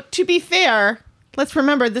 Although, to be fair, let's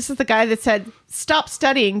remember, this is the guy that said, stop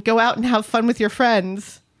studying, go out and have fun with your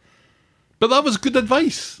friends. But that was good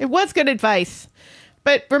advice. It was good advice.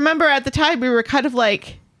 But remember, at the time, we were kind of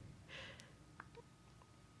like,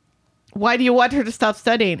 why do you want her to stop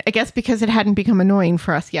studying? I guess because it hadn't become annoying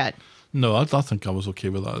for us yet. No, I think I was okay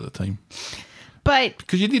with that at the time. But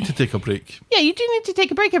Because you need to take a break. yeah, you do need to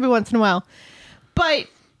take a break every once in a while. But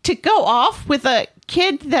to go off with a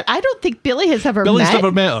kid that I don't think Billy has ever Billy's met.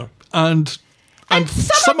 never met her. And Summer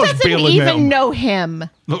Summer's doesn't barely met even him. know him.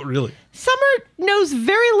 Not really. Summer knows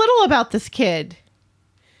very little about this kid.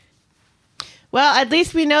 Well, at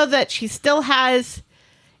least we know that she still has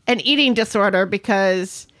an eating disorder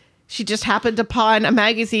because she just happened upon a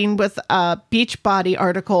magazine with a Beachbody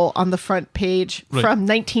article on the front page Right. from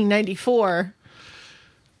 1994.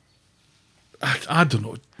 I don't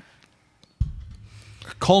know.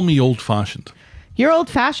 Call me old-fashioned. You're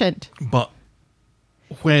old-fashioned. But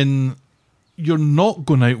when you're not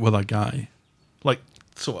going out with a guy,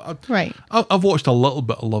 Right. I've watched a little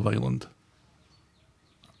bit of Love Island.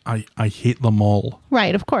 I hate them all.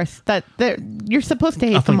 Right, of course. You're supposed to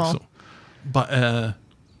hate I them think all. so. But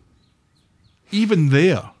even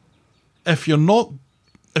there, if you're not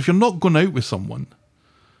going out with someone,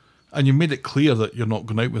 and you made it clear that you're not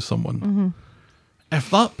going out with someone, Mm-hmm.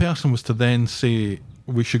 if that person was to then say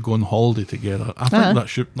we should go on holiday together, I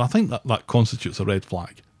think that constitutes a red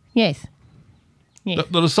flag. Yes. Yes.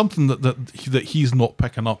 There is something that he's not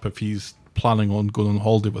picking up if he's planning on going on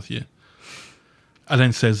holiday with you, and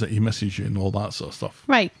then says that he misses you and all that sort of stuff.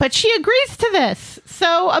 Right, but she agrees to this.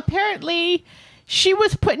 So apparently she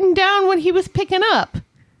was putting down what he was picking up.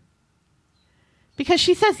 Because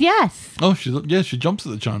she says yes. Oh, she jumps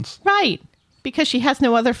at the chance. Right, because she has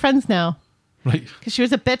no other friends now. Right, Because she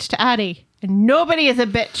was a bitch to Addie. And nobody is a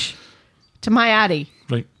bitch to my Addie.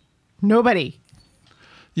 right. Nobody.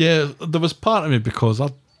 Yeah, there was part of me because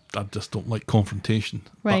I just don't like confrontation.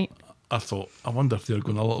 Right. But I thought, I wonder if they're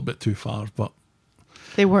going a little bit too far, but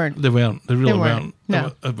They weren't. they weren't. They really They weren't. weren't.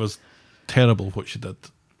 No. It was terrible what she did.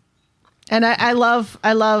 And I love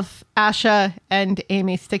Asha and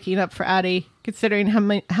Amy sticking up for Addie, considering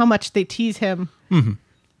how much they tease him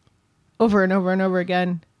over and over and over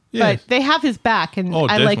again. Yes. But they have his back, and Oh,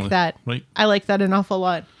 I like definitely. that. Right. I like that an awful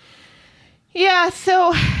lot. Yeah,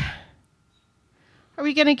 so are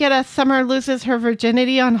we going to get a Summer loses her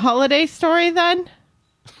virginity on holiday story then?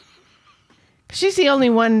 She's the only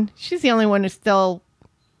one who still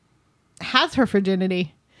has her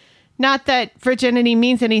virginity. Not that virginity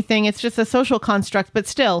means anything, it's just a social construct, but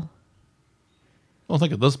still. I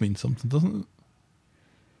think it does mean something, doesn't it?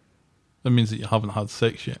 That means that you haven't had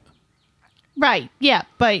sex yet. Right, yeah,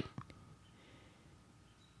 but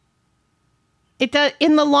it does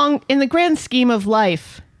in the grand scheme of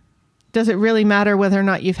life, does it really matter whether or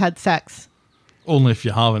not you've had sex? Only if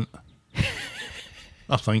you haven't.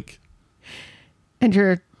 I think. And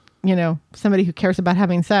you're, somebody who cares about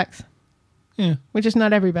having sex, Yeah. which is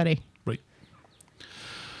not everybody. Right.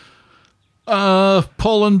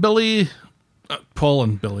 Paul and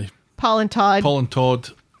Todd. Paul and Todd.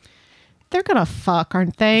 They're gonna fuck,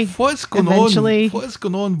 aren't they? What's going Eventually. on? What is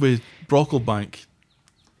going on with Brocklebank?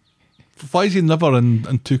 Why is he never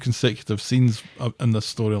in two consecutive scenes in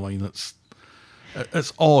this storyline?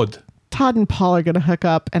 It's odd. Todd and Paul are gonna hook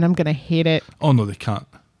up, and I'm gonna hate it. Oh no, they can't.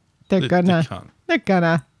 They're They gonna. can't. They're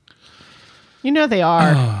gonna. They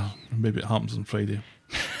are. Maybe it happens on Friday.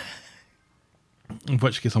 In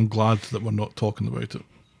which case, I'm glad that we're not talking about it.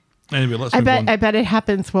 Anyway, let's move on. I bet it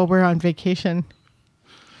happens while we're on vacation.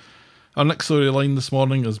 Our next storyline this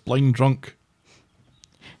morning is Blind Drunk.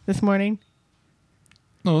 This morning,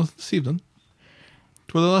 No, this evening.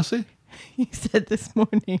 What did I say? you said this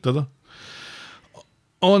morning. Did I?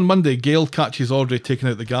 On Monday, Gail catches Audrey taking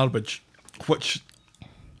out the garbage, which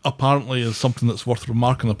apparently is something that's worth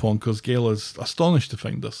remarking upon because Gail is astonished to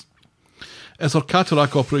find this. It's her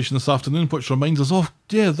cataract operation this afternoon, which reminds us, oh,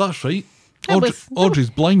 yeah, that's right. Audrey's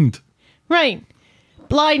blind. Right.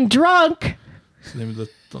 Blind drunk. That's the name of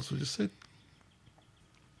that's what you said.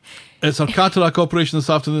 It's her cataract operation this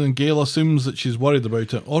afternoon, and Gail assumes that she's worried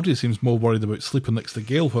about it. Audrey seems more worried about sleeping next to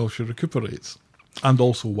Gail while she recuperates, and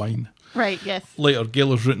also wine. Right, yes. Later,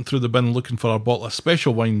 Gail is rooting through the bin looking for a bottle of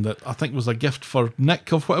special wine that I think was a gift for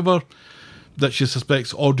Nick or whatever, that she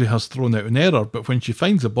suspects Audrey has thrown out in error, but when she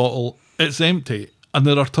finds the bottle, it's empty, and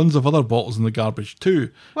there are tons of other bottles in the garbage too.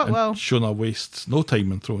 And Whoa. Shona wastes no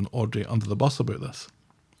time in throwing Audrey under the bus about this.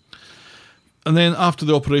 And then after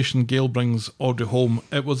the operation, Gail brings Audrey home.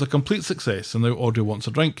 It was a complete success, and now Audrey wants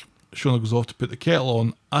a drink. Shona goes off to put the kettle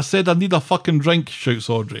on. I said I need a fucking drink, shouts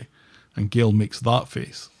Audrey, and Gail makes that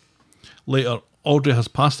face. Later, Audrey has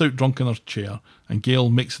passed out drunk in her chair, and Gail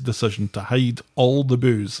makes the decision to hide all the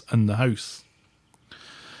booze in the house.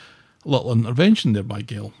 A little intervention there by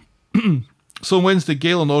Gail. So on Wednesday,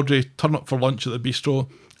 Gail and Audrey turn up for lunch at the bistro.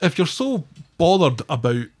 If you're so bothered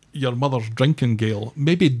about your mother's drinking, Gail,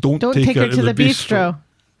 maybe don't take her to the bistro.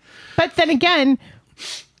 But then again,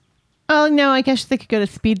 oh no, I guess they could go to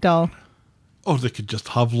Speed Doll. Or they could just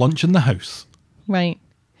have lunch in the house. Right.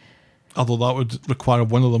 Although that would require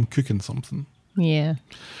one of them cooking something. Yeah.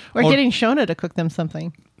 Or getting Shona to cook them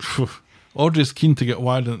something. Audrey's keen to get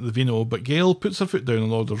wired into the vino, but Gail puts her foot down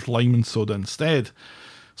and orders lime and soda instead.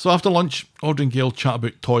 So after lunch, Audrey and Gail chat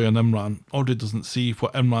about Toy and Imran. Audrey doesn't see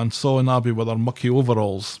what Imran saw in Abby with her mucky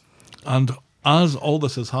overalls. And as all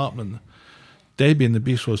this is happening, Debbie in the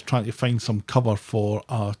bistro is trying to find some cover for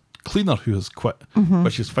a cleaner who has quit,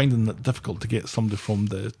 but she's finding it difficult to get somebody from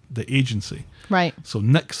the agency. Right. So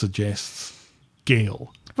Nick suggests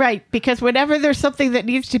Gail. Right, because whenever there's something that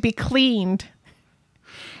needs to be cleaned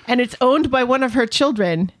and it's owned by one of her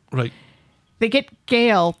children, Right. they get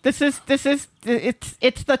Gail. It's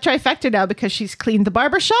the trifecta now because she's cleaned the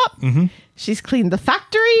barbershop, she's cleaned the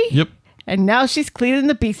factory, Yep. and now she's cleaning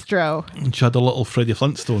the bistro. And she had a little Freddie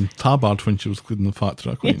Flintstone tabard when she was cleaning the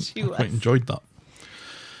factory. I Yes, she quite was. enjoyed that.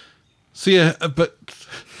 So yeah, but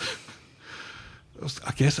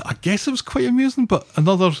I guess it was quite amusing. But in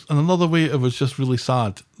another way, it was just really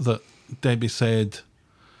sad that Debbie said,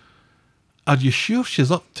 "Are you sure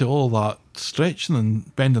she's up to all that stretching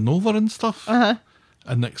and bending over and stuff?" And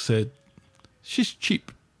Nick said, "She's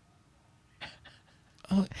cheap."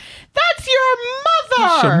 That's your mother.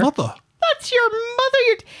 That's your mother. That's your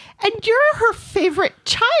mother. And you're her favorite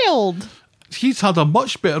child. He's had a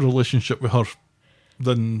much better relationship with her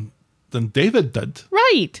than David did.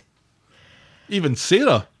 Right. Even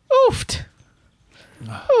Sarah. Oofed.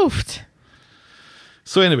 Oofed.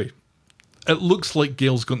 So anyway, it looks like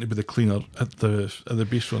Gail's going to be the cleaner at the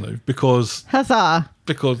bistro now because Huzzah.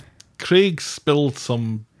 Craig spilled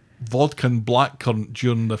some vodka and blackcurrant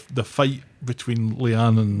during the fight between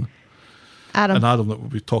Leanne and Adam. Adam that we'll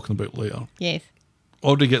be talking about later. Yes.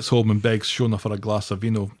 Audrey gets home and begs Shona for a glass of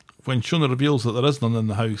vino. When Shona reveals that there is none in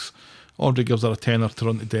the house, Audrey gives her a tenner to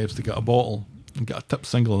run to Deb's to get a bottle and get a tip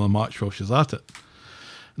single on a match while she's at it.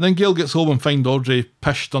 And then Gail gets home and finds Audrey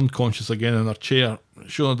pished unconscious again in her chair.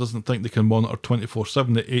 Shona doesn't think they can monitor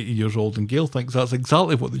 24/7 at 80 years old, and Gail thinks that's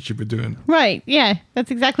exactly what they should be doing. Right, yeah. That's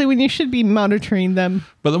exactly when you should be monitoring them.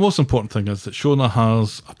 But the most important thing is that Shona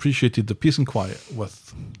has appreciated the peace and quiet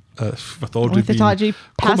with Audrey being Audrey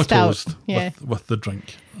passed out. comatose Yeah. with the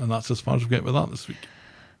drink. And that's as far as we get with that this week.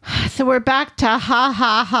 So we're back to ha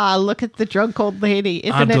ha ha. Look at the drunk old lady.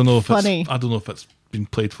 Isn't it funny? I don't know if it's been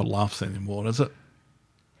played for laughs anymore, is it?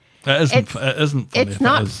 It isn't funny. It's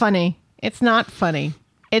not funny. It's not funny.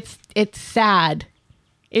 It's sad.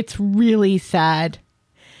 It's really sad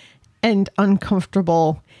and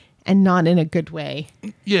uncomfortable and not in a good way.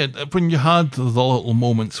 Yeah, when you had the little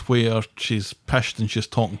moments where she's pissed and she's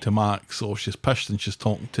talking to Max, or she's pissed and she's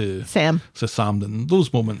talking to Sam, then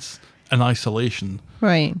those moments in isolation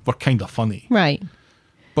right, were kind of funny. Right.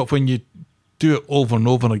 But when you do it over and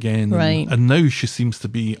over again, right, and now she seems to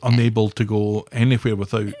be unable to go anywhere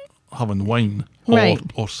without having wine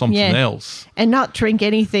or something else. And not drink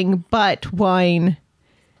anything but wine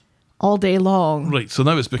all day long. Right, so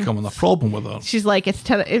now it's becoming a problem with her. She's like, it's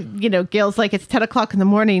 10, Gail's like, it's 10 o'clock in the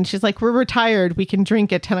morning. She's like, we're retired. We can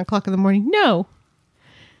drink at 10 o'clock in the morning. No,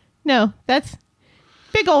 that's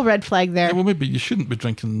big old red flag there. Yeah, well, maybe you shouldn't be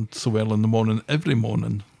drinking so early in the morning, every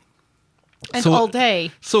morning. And all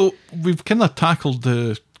day. So we've kind of tackled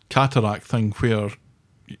the cataract thing where,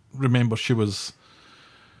 remember, she was...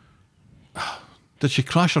 Did she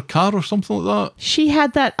crash her car or something like that? She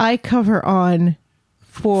had that eye cover on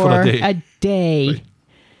for a day. Right.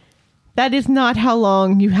 That is not how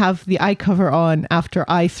long you have the eye cover on after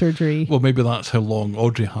eye surgery. Well, maybe that's how long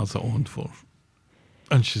Audrey has it on for.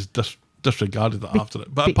 And she's disregarded it after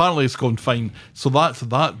it. But apparently it's gone fine. So that's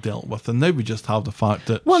that dealt with. And now we just have the fact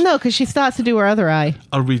that... Well, no, because she starts to do her other eye.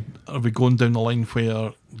 Are we going down the line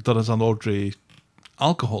where there is an Audrey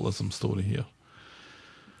alcoholism story here?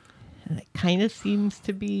 That kind of seems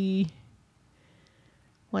to be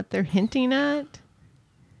what they're hinting at.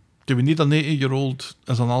 Do we need an 80-year-old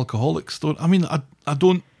as an alcoholic story? I mean, I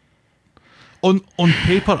don't... On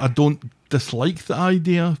paper, I don't dislike the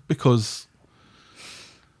idea because...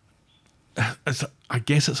 I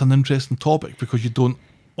guess it's an interesting topic because you don't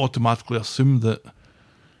automatically assume that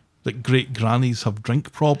great grannies have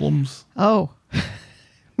drink problems. Oh,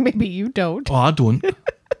 maybe you don't. Oh, I don't.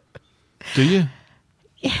 Do you?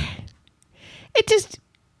 It just,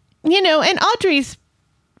 and Audrey's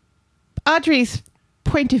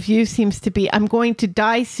point of view seems to be, I'm going to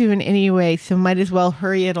die soon anyway, so might as well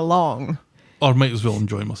hurry it along. Or might as well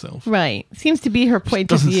enjoy myself. Right. Seems to be her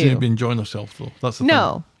point of view. Doesn't seem to be enjoying herself, though. That's the thing.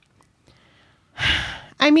 No.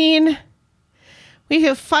 I mean, we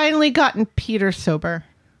have finally gotten Peter sober.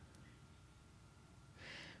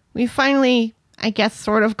 We finally, I guess,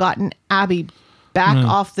 sort of gotten Abby back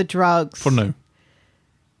off the drugs. For now.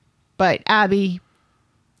 But Abby,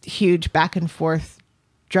 huge back and forth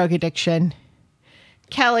drug addiction.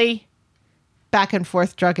 Kelly, back and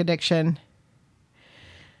forth drug addiction.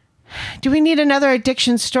 Do we need another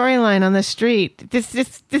addiction storyline on the street?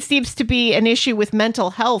 This seems to be an issue with mental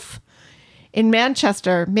health in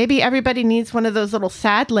Manchester. Maybe everybody needs one of those little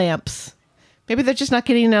sad lamps. Maybe they're just not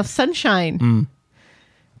getting enough sunshine.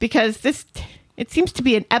 Because it seems to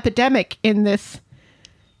be an epidemic in this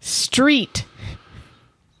street.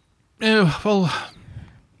 Well,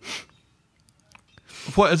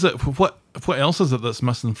 what is it? What else is it that's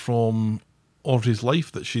missing from Audrey's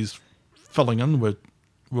life that she's filling in with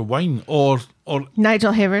wine or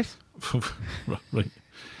Nigel Havers? Right,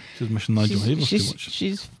 she's missing Nigel Havers too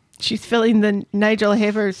much. She's filling the Nigel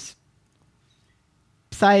Havers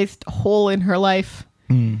sized hole in her life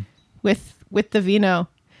with the vino,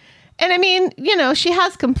 and I mean, she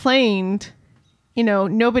has complained.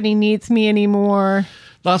 Nobody needs me anymore.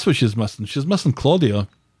 That's what she's missing. She's missing Claudia.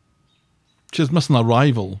 She's missing a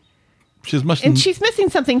rival. She's missing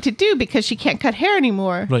something to do because she can't cut hair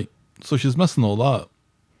anymore. Right. So she's missing all that.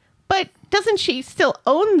 But doesn't she still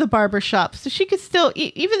own the barbershop? So she could still,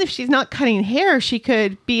 even if she's not cutting hair, she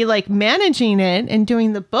could be like managing it and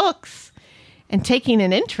doing the books and taking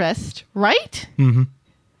an interest, right? Mm-hmm.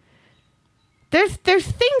 There's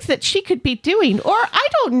things that she could be doing, or I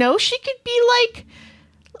don't know. She could be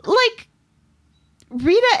like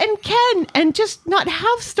Rita and Ken and just not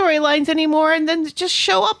have storylines anymore, and then just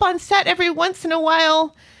show up on set every once in a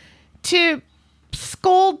while to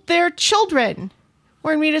scold their children,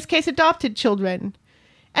 or in Rita's case, adopted children,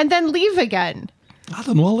 and then leave again. I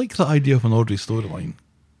don't know. I like the idea of an Audrey storyline.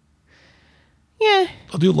 Yeah.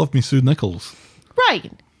 I do love me Sue Nichols.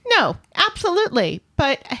 Right. No, absolutely.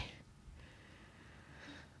 But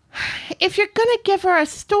if you're going to give her a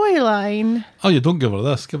storyline, Oh, you don't give her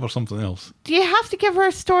this. Give her something else. you have to give her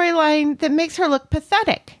a storyline that makes her look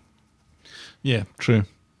pathetic. Yeah, true.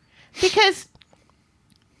 Because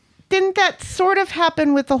didn't that sort of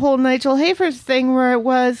happen with the whole Nigel Havers thing, where it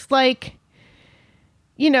was like,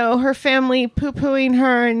 you know, her family poo-pooing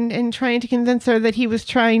her and trying to convince her that he was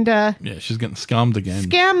trying to Yeah, she's getting scammed again.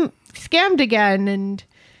 scammed again, and,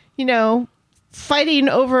 you know, fighting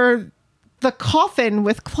over the coffin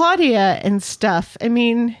with Claudia and stuff. I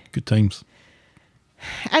mean, Good times.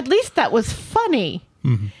 at least that was funny,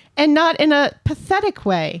 and not in a pathetic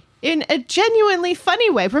way, in a genuinely funny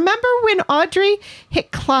way. Remember when Audrey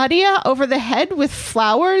hit Claudia over the head with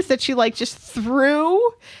flowers that she like just threw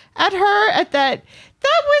at her at that?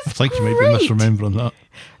 That was I think you might be great. misremembering that.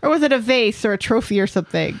 Or was it a vase or a trophy or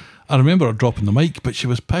something? I remember her dropping the mic, but she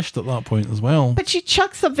was pissed at that point as well. But she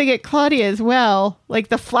chucked something at Claudia as well, like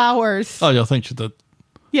the flowers. Oh, yeah, I think she did.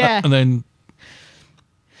 Yeah. And then,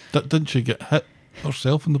 didn't she get hit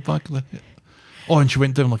herself in the back of the head? Oh, and she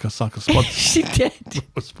went down like a sack of spuds. She did. That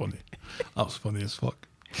was funny. That was funny as fuck.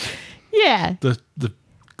 Yeah. The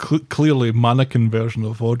clearly mannequin version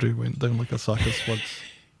of Audrey went down like a sack of spuds.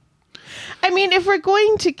 I mean, if we're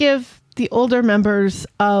going to give the older members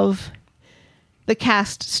of the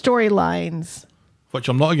cast storylines, Which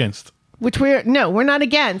I'm not against. which we're not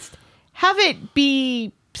against, have it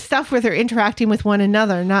be stuff where they're interacting with one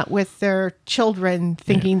another, not with their children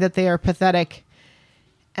thinking that they are pathetic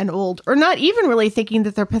and old, or not even really thinking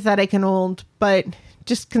that they're pathetic and old, but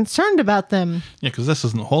just concerned about them Yeah, because this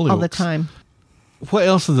isn't Hollyoaks. all the time. What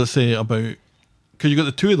else does it say about... Because you got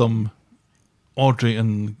the two of them, Audrey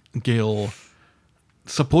and Gail,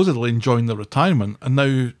 supposedly enjoying their retirement, and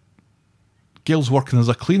now Gail's working as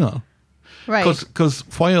a cleaner. Right. Because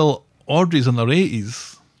while Audrey's in her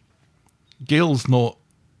 80s, Gail's not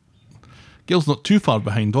too far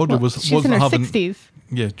behind. Audrey She's in her 60s.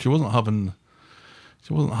 Yeah, she wasn't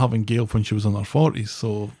having Gail when she was in her 40s.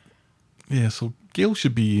 So yeah, so Gail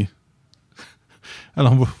should be. And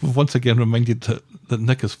I'm once again reminded that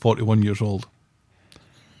Nick is 41 years old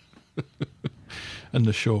in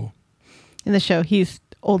the show. In the show, he's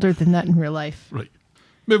older than that in real life. Right.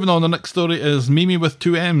 Moving on, the next story is Mimi with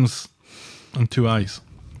 2 M's and 2 I's.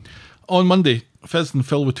 On Monday, Fizz and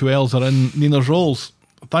Phil with 2 L's are in Nina's roles.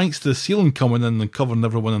 Thanks to the ceiling coming in and covering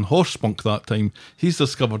everyone in horse spunk that time, he's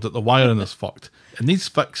discovered that the wiring is fucked. It needs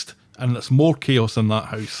fixed, and it's more chaos in that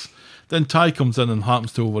house. Then Ty comes in and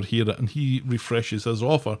happens to overhear it, and he refreshes his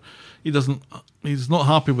offer. He's not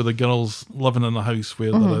happy with the girls living in a house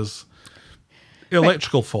where there is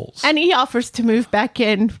electrical faults. And he offers to move back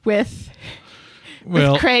in with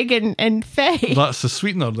Craig and Faye. That's the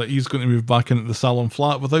sweetener, that he's going to move back into the salon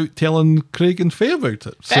flat without telling Craig and Faye about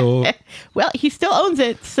it. So, well, he still owns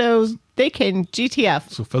it, so they can GTF.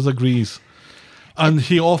 so Fizz agrees. And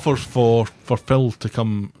he offers for Phil to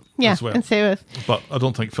come Yeah, as well. and stay with. But I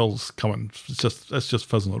don't think Phil's coming. It's just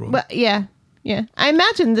Fizz on their own. Well, yeah. I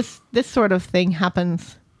imagine this sort of thing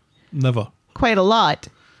happens Never. quite a lot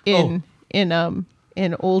in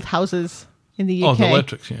old houses in the UK. Oh, the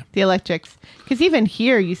electrics, yeah. The electrics, because even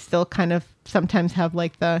here you still kind of sometimes have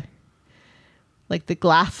like the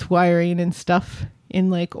glass wiring and stuff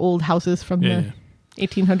in like old houses from the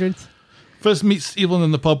 1800s. Fizz meets Evelyn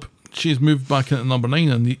in the pub. She's moved back into number 9,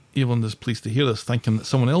 and Evelyn is pleased to hear this, thinking that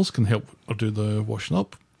someone else can help her do the washing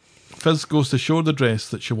up. Fizz goes to show the dress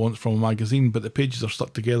that she wants from a magazine, but the pages are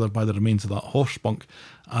stuck together by the remains of that horse spunk,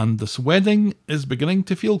 and this wedding is beginning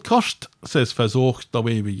to feel cursed, says Fizz. Oh, the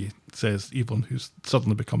way we, says Evelyn, who's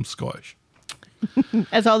suddenly become Scottish.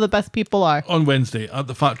 As all the best people are. On Wednesday, at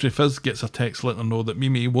the factory, Fizz gets a text letting her know that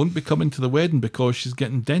Mimi won't be coming to the wedding because she's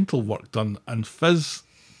getting dental work done, and Fizz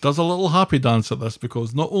does a little happy dance at this,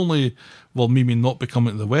 because not only will Mimi not be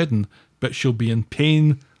coming to the wedding, but she'll be in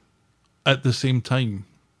pain at the same time.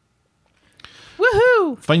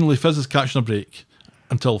 Woohoo! Finally, Fizz is catching a break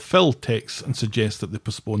until Phil texts and suggests that they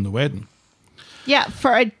postpone the wedding. Yeah,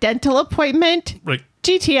 for a dental appointment. Right.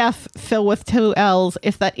 GTF, Phil with 2 L's,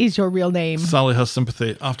 if that is your real name. Sally has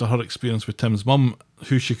sympathy after her experience with Tim's mum,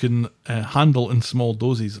 who she can handle in small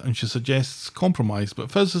doses, and she suggests compromise, but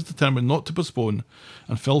Fizz is determined not to postpone,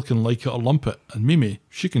 and Phil can like it or lump it, and Mimi,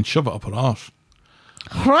 she can shove it up her arse.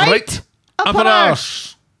 Right up her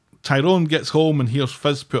arse. Tyrone gets home and hears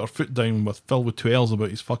Fizz put her foot down with Phil with 2 L's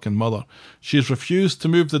about his fucking mother. She's refused to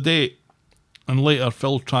move the date. And later,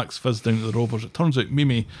 Phil tracks Fizz down to the Rovers. It turns out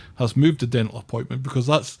Mimi has moved the dental appointment because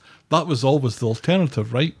that was always the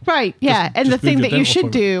alternative, right? Right, yeah. Just and the move thing your that you dental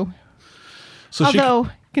should appointment. do, So although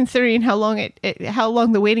considering how long how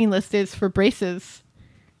long the waiting list is for braces.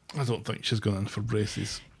 I don't think she's going in for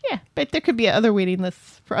braces. Yeah, but there could be other waiting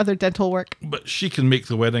lists for other dental work. But she can make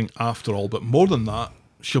the wedding after all. But more than that,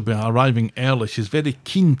 she'll be arriving early. She's very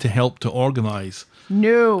keen to help to organise.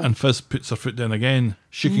 No. And Fizz puts her foot down again.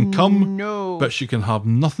 She can come, No. but she can have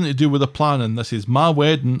nothing to do with the planning. This is my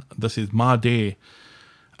wedding. This is my day.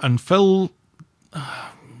 And Phil,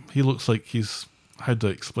 he looks like he's... How do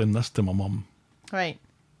I explain this to my mum? Right.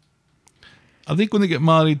 Are they going to get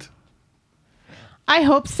married? I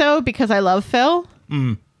hope so because I love Phil.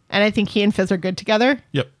 And I think he and Fizz are good together.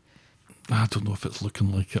 Yep. I don't know if it's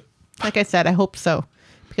looking like it. Like I said, I hope so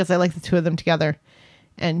because I like the two of them together.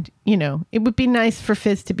 And, you know, it would be nice for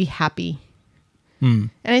Fizz to be happy. And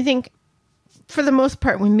I think for the most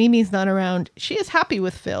part, when Mimi's not around, she is happy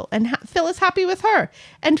with Phil and Phil is happy with her.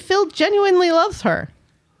 And Phil genuinely loves her.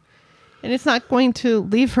 And it's not going to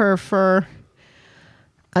leave her for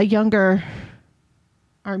a younger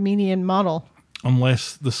Armenian model.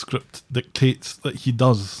 Unless the script dictates that he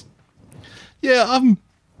does. Yeah,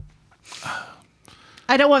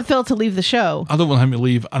 I don't want Phil to leave the show. I don't want him to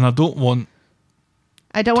leave, and I don't want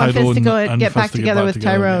Fizz to go and get Fizz back to get together back with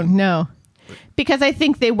together Tyrone. again. No. Because I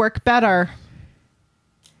think they work better.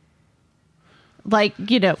 Like,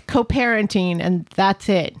 you know, co-parenting and that's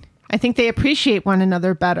it. I think they appreciate one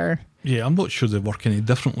another better. Yeah, I'm not sure they work any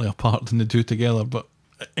differently apart than they do together, but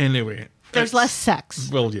anyway. There's it's- less sex.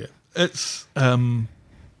 Well, yeah. It's it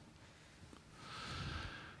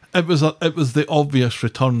was the obvious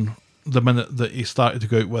return the minute that he started to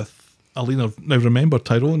go out with Alina. Now remember,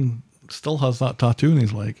 Tyrone still has that tattoo in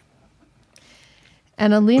his leg.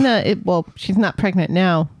 And Alina, she's not pregnant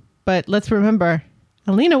now, but let's remember,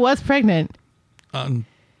 Alina was pregnant. And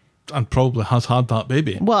probably has had that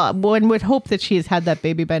baby. Well, one would hope that she has had that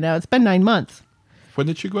baby by now. It's been 9 months. When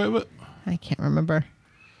did she go out with it? I can't remember.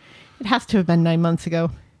 It has to have been 9 months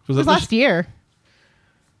ago. Was It it was last year.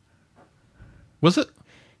 Was it?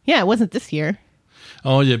 Yeah, it wasn't this year.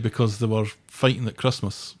 Oh, yeah, because they were fighting at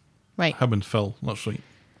Christmas. Right. Him and Phil, that's right.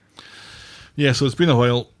 Yeah, so it's been a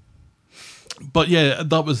while. But yeah,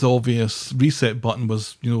 that was the obvious reset button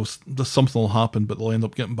was, you know, something will happen, but they'll end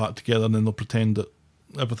up getting back together and then they'll pretend that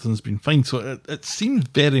everything's been fine. So it seems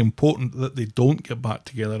very important that they don't get back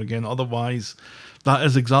together again. Otherwise, that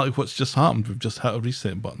is exactly what's just happened. We've just hit a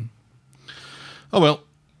reset button. Oh well,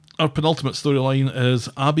 our penultimate storyline is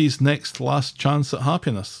Abby's next last chance at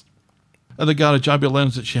happiness. At the garage, Abby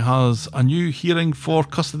learns that she has a new hearing for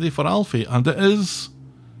custody for Alfie, and it is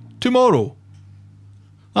tomorrow.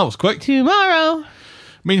 That was quick. Tomorrow.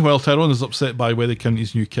 Meanwhile, Tyrone is upset by Wethy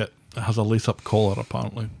County's new kit. It has a lace-up collar,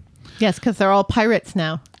 apparently. Yes, because they're all pirates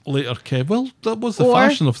now. Later, Kev. Well, that was the Or-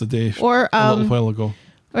 fashion of the day or, a little while ago.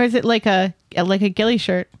 Or is it like a ghillie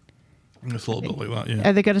shirt? It's a little bit like that, yeah.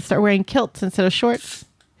 Are they going to start wearing kilts instead of shorts?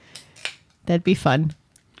 That'd be fun.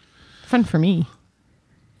 Fun for me.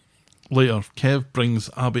 Later, Kev brings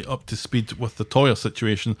Abby up to speed with the Toya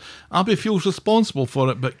situation. Abby feels responsible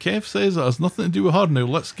for it, but Kev says it has nothing to do with her now.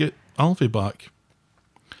 Let's get Alfie back.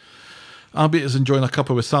 Abby is enjoying a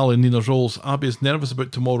cuppa with Sally and Nina's rolls. Abby is nervous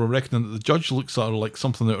about tomorrow, reckoning that the judge looks at her like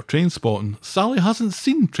something out of Trainspotting. Sally hasn't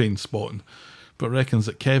seen Trainspotting, but reckons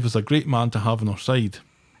that Kev is a great man to have on her side.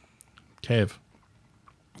 Kev.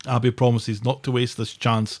 Abby promises not to waste this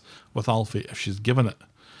chance with Alfie if she's given it.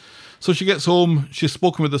 So she gets home, she's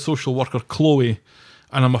spoken with the social worker Chloe,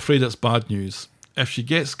 and I'm afraid it's bad news. If she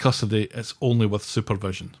gets custody, it's only with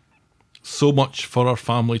supervision. So much for our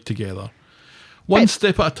family together. One Right.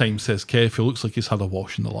 step at a time, says Kev, who looks like he's had a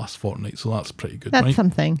wash in the last fortnight, so that's pretty good, That's right?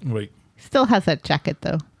 something. Right. Still has that jacket,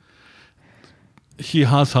 though. He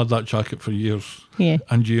has had that jacket for years. Yeah.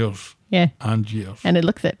 And years. Yeah. And years. And it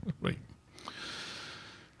looks it. Right.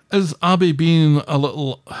 Is Abby being a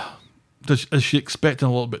little... Is she expecting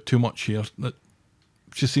a little bit too much here? That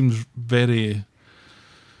she seems very,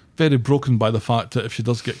 very broken by the fact that if she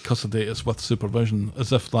does get custody, it's with supervision.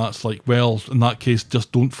 As if that's like, well, in that case,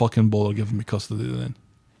 just don't fucking bother giving me custody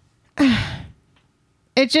then.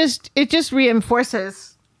 It just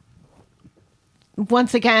reinforces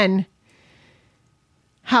once again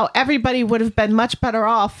how everybody would have been much better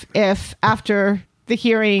off if after the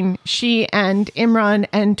hearing she and Imran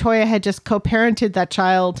and Toya had just co-parented that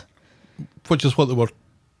child. Which is what they were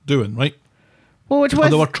doing, right? Well, which Or was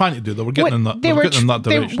they were trying to do. They were getting in that. They were getting in that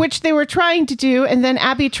direction. which they were trying to do, and then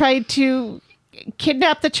Abby tried to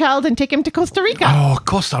kidnap the child and take him to Costa Rica. Oh,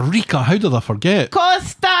 Costa Rica. How did I forget?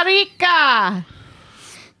 Costa Rica!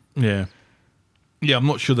 Yeah. Yeah, I'm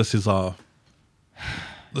not sure this is a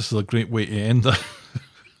great way to end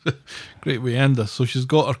it. Great way to end this. So she's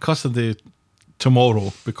got her custody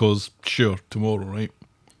tomorrow because, sure, tomorrow, right?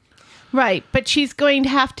 Right, but she's going to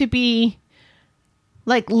have to be,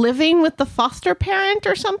 like, living with the foster parent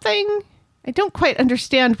or something? I don't quite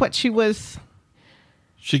understand what she was...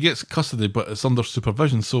 She gets custody, but it's under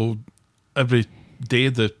supervision, so every day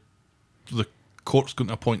the court's going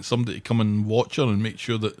to appoint somebody to come and watch her and make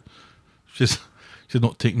sure that she's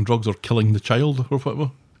not taking drugs or killing the child or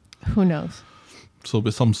whatever. Who knows? So there'll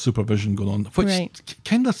be some supervision going on, which Right.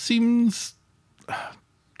 kind of seems...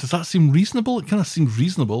 Does that seem reasonable? It kind of seems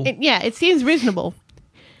reasonable. It seems reasonable.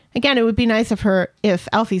 Again, it would be nice of her if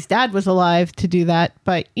Alfie's dad was alive to do that,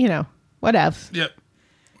 but, you know, whatevs. Yep.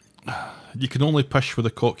 You can only push with the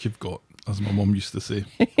cock you've got, as my mum used to say.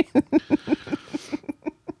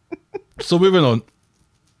 So moving on.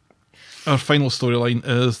 Our final storyline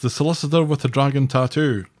is the solicitor with the dragon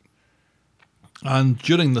tattoo. And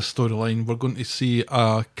during this storyline, we're going to see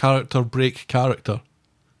a character break character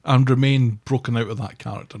and remain broken out of that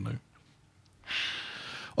character now.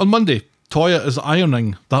 On Monday, Toya is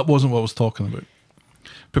ironing. That wasn't what I was talking about.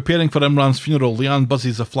 Preparing for Imran's funeral, Leanne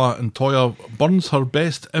buzzes the flat and Toya burns her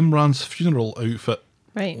best Imran's funeral outfit.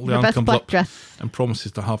 Right, her Leanne best comes black up dress. and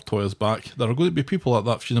promises to have Toya's back. There are going to be people at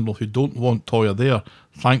that funeral who don't want Toya there,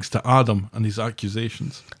 thanks to Adam and his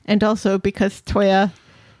accusations. And also because Toya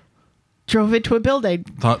drove into a building.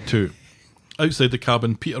 That too. Outside the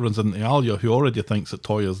cabin, Peter runs into Alia, who already thinks that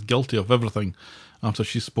Toya is guilty of everything after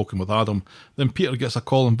she's spoken with Adam. Then Peter gets a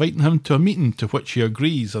call inviting him to a meeting, to which he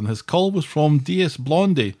agrees, and his call was from DS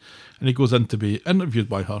Blondie, and he goes in to be interviewed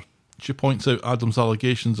by her. She points out Adam's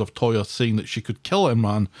allegations of Toya saying that she could kill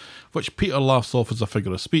Imran, which Peter laughs off as a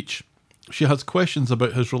figure of speech. She has questions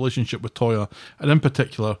about his relationship with Toya, and in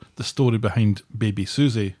particular, the story behind baby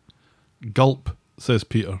Susie. Gulp, says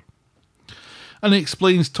Peter. And he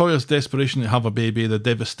explains Toya's desperation to have a baby, the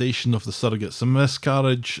devastation of the surrogate's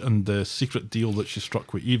miscarriage, and the secret deal that she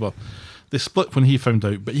struck with Eva. They split when he found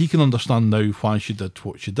out, but he can understand now why she did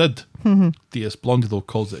what she did. DS Blondie, though,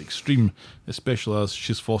 calls it extreme, especially as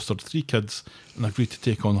she's fostered 3 kids and agreed to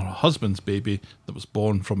take on her husband's baby that was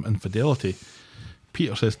born from infidelity.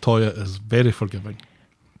 Peter says Toya is very forgiving.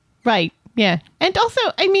 Right, yeah. And also,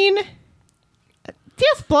 I mean,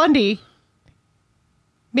 DS Blondie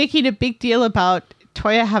making a big deal about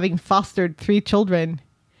Toya having fostered 3 children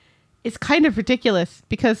is kind of ridiculous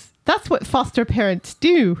because that's what foster parents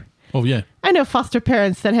do. Oh, yeah. I know foster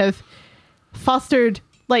parents that have fostered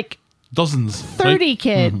like Dozens. 30 right?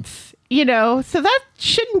 kids, you know, so that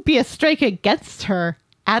shouldn't be a strike against her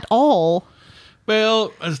at all.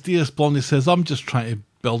 Well, as DS Blondie says, I'm just trying to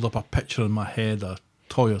build up a picture in my head of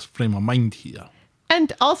Toya's frame of mind here.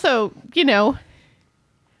 And also, you know,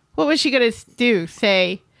 what was she going to do?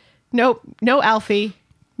 Say, nope, no, Alfie.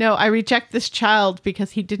 No, I reject this child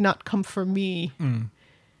because he did not come for me.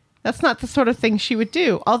 That's not the sort of thing she would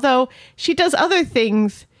do. Although she does other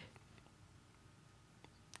things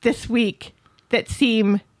this week that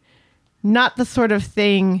seem not the sort of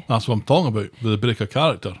thing That's what I'm talking about, with the break of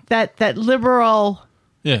character. that liberal,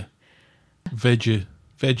 Yeah. Veggie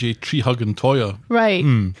tree-hugging Toya. right?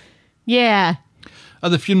 Yeah. At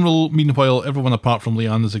the funeral, meanwhile, everyone apart from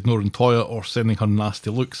Leanne is ignoring Toya or sending her nasty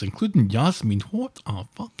looks, including Yasmin. What a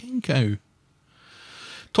fucking cow.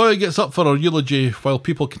 Toya gets up for her eulogy while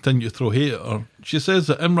people continue to throw hate at her. She says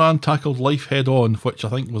that Imran tackled life head on, which I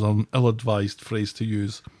think was an ill-advised phrase to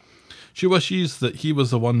use. She wishes that he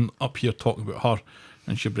was the one up here talking about her,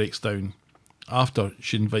 and she breaks down. After,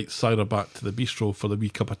 she invites Syra back to the bistro for the wee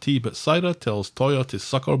cup of tea, but Syra tells Toya to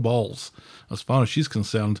suck her balls. As far as she's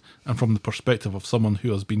concerned, and from the perspective of someone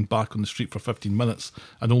who has been back on the street for 15 minutes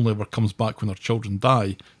and only ever comes back when her children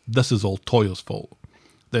die, this is all Toya's fault.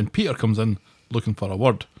 Then Peter comes in, looking for a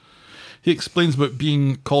word. He explains about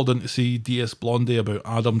being called in to see DS Blondie, about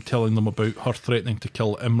Adam telling them about her threatening to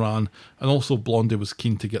kill Imran, and also Blondie was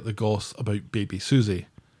keen to get the goss about baby Susie.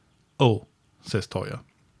 Oh, says Toya.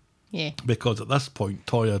 Yeah. Because at this point,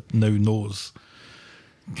 Toya now knows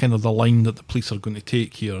kind of the line that the police are going to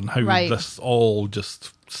take here and how Right. this all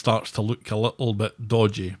just starts to look a little bit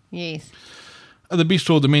dodgy. Yes. At the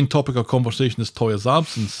bistro, the main topic of conversation is Toya's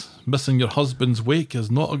absence. Missing your husband's wake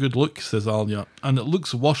is not a good look, says Alia, and it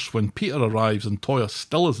looks worse when Peter arrives and Toya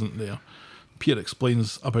still isn't there. Peter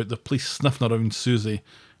explains about the police sniffing around Susie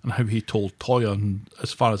and how he told Toya, and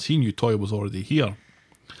as far as he knew, Toya was already here.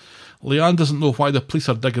 Leanne doesn't know why the police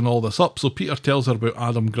are digging all this up, so Peter tells her about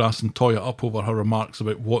Adam grassing Toya up over her remarks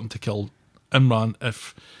about wanting to kill Imran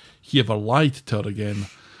if he ever lied to her again.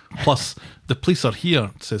 Plus, the police are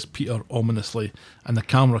here, says Peter ominously, and the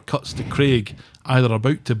camera cuts to Craig either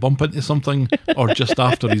about to bump into something or just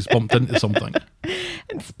after he's bumped into something.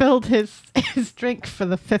 And spilled his drink for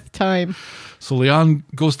the 5th time. So Leanne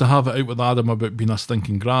goes to have it out with Adam about being a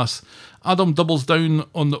stinking grass. Adam doubles down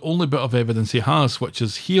on the only bit of evidence he has, which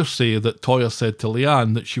is hearsay that Toya said to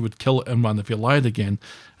Leanne that she would kill Imran if he lied again.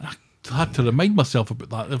 And I had to remind myself about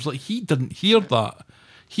that. It was like, he didn't hear that.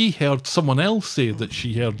 He heard someone else say that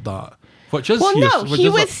she heard that, which is Well, no,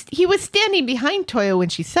 hearsay. he was standing behind Toya when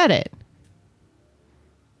she said it.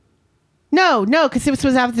 No, because it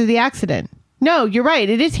was after the accident. No, you're right.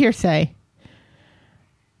 It is hearsay.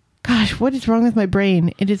 Gosh, what is wrong with my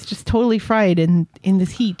brain? It is just totally fried in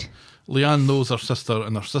this heat. Leanne knows her sister,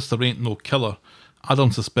 and her sister ain't no killer.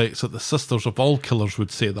 Adam suspects that the sisters of all killers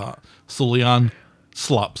would say that, so Leanne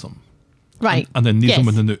slaps him. Right. And then knees him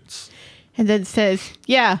in the newts. And then says,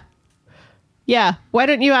 yeah, why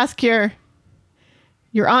don't you ask your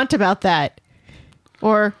aunt about that?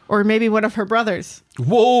 Or maybe one of her brothers.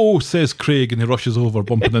 Whoa, says Craig, and he rushes over,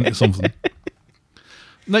 bumping into something.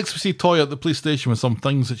 Next, we see Toya at the police station with some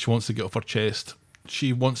things that she wants to get off her chest.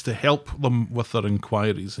 She wants to help them with their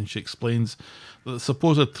inquiries, and she explains that the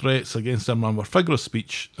supposed threats against Imran were figure of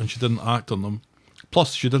speech, and she didn't act on them.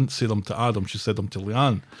 Plus, she didn't say them to Adam, she said them to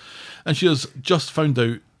Leanne. And she had just found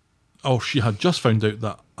out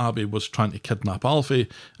that Abby was trying to kidnap Alfie,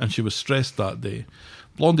 and she was stressed that day.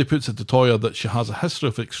 Blondie puts it to Toya that she has a history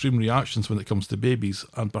of extreme reactions when it comes to babies,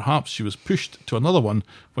 and perhaps she was pushed to another one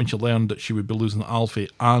when she learned that she would be losing Alfie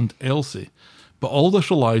and Elsie. But all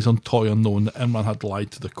this relies on Toya knowing that Imran had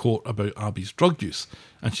lied to the court about Abby's drug use,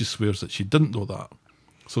 and she swears that she didn't know that.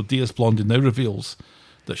 So DS Blondie now reveals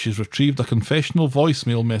that she's retrieved a confessional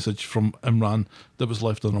voicemail message from Imran that was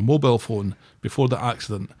left on her mobile phone before the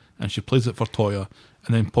accident, and she plays it for Toya,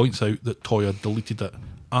 and then points out that Toya deleted it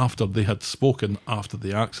after they had spoken after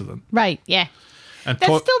the accident. Right, yeah. And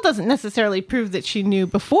That still doesn't necessarily prove that she knew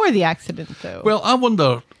before the accident, though. Well, I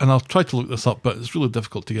wonder, and I'll try to look this up, but it's really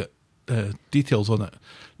difficult to get details on it.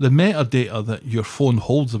 The metadata that your phone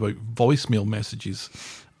holds about voicemail messages,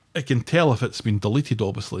 it can tell if it's been deleted,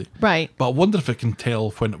 obviously. Right. But I wonder if it can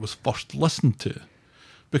tell when it was first listened to.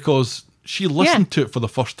 Because she listened to it for the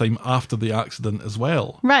first time after the accident as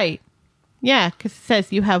well. Right. Yeah, because it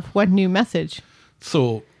says you have one new message.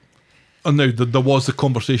 So, and now there was the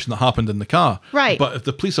conversation that happened in the car. Right. But if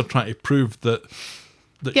the police are trying to prove that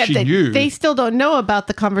she knew... They still don't know about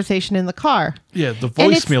the conversation in the car. Yeah, the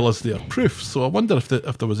voicemail is their proof. So I wonder if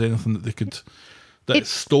there was anything that they could...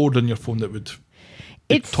 it's stored in your phone that would...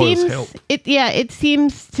 It seems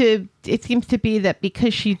to be that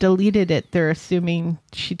because she deleted it, they're assuming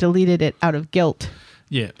she deleted it out of guilt.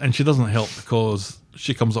 Yeah, and she doesn't help because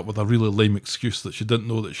she comes up with a really lame excuse that she didn't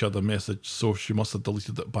know that she had a message, so she must have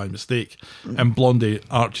deleted it by mistake. And Blondie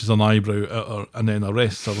arches an eyebrow at her and then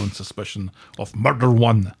arrests her on suspicion of murder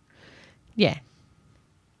one. Yeah.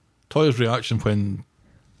 Toya's reaction when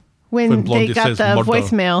When Blondie they got says the murder.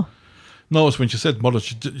 voicemail. No, it's when she said murder,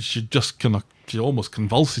 she just kind of, she almost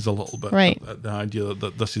convulses a little bit Right. at the idea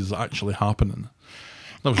that this is actually happening.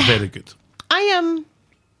 That was very good. I am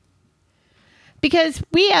because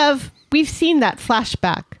we've seen that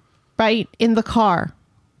flashback, right, in the car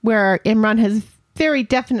where Imran has very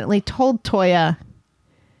definitely told Toya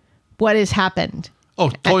what has happened. Oh,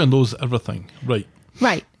 Toya knows everything. Right.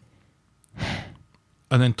 Right.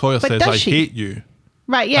 And then Toya But says, does I she? hate you.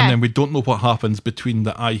 Right, yeah. And then we don't know what happens between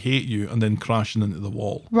the I hate you and then crashing into the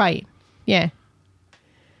wall. Right. Yeah.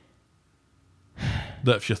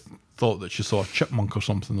 That if she thought that she saw a chipmunk or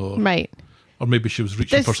something, or Right. or maybe she was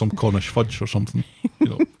reaching This- for some Cornish fudge or something. You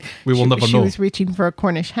know, we will never She know. was reaching for a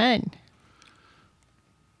Cornish hen.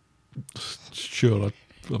 Sure,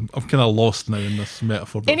 I'm kind of lost now in this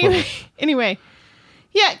metaphor. but Anyway.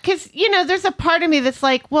 Yeah, because, there's a part of me that's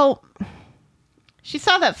like, well, she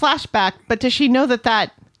saw that flashback, but does she know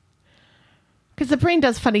that... Because the brain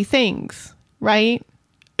does funny things, right?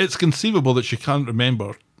 it's conceivable that she can't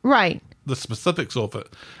remember Right. the specifics of it,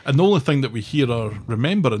 and the only thing that we hear her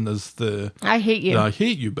remembering is the I hate you. the I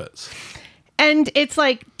hate you bits. And it's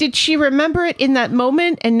like, did she remember it in that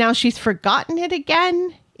moment and now she's forgotten it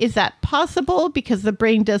again? Is that possible? Because the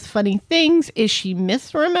brain does funny things. Is she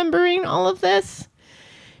misremembering all of this?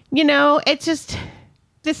 It's just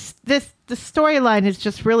the storyline is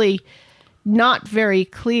just really not very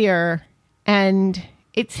clear, and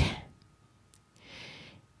it's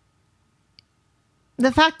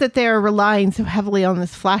the fact that they're relying so heavily on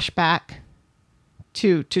this flashback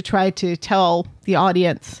to try to tell the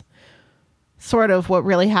audience sort of what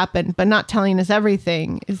really happened, but not telling us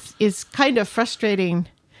everything is kind of frustrating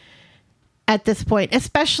at this point,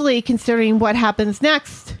 especially considering what happens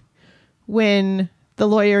next when the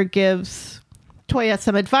lawyer gives Toya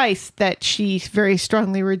some advice that she very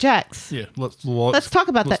strongly rejects. Yeah, let's talk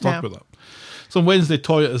about that now. So on Wednesday,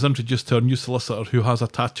 Toya is introduced to her new solicitor who has a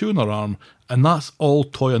tattoo on her arm, and that's all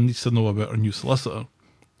Toya needs to know about her new solicitor.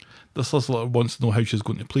 The solicitor wants to know how she's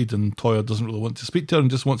going to plead, and Toya doesn't really want to speak to her and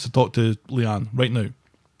just wants to talk to Leanne right now.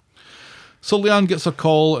 So Leanne gets a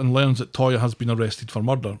call and learns that Toya has been arrested for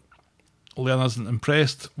murder. Leanne isn't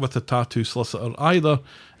impressed with the tattoo solicitor either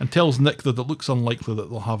and tells Nick that it looks unlikely that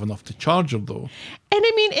they'll have enough to charge her, though. And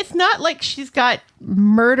I mean, it's not like she's got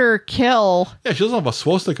murder, kill Yeah, she doesn't have a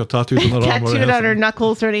swastika tattooed on her arm. or tattooed on anything. her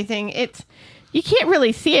knuckles or anything. You can't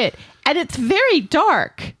really see it. And it's very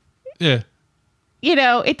dark. Yeah. You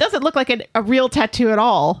know, it doesn't look like a real tattoo at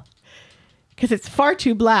all because it's far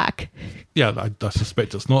too black. Yeah, I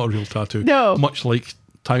suspect it's not a real tattoo. No. Much like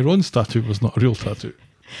Tyrone's tattoo was not a real tattoo.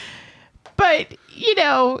 But, you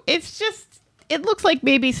know, it looks like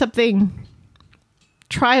maybe something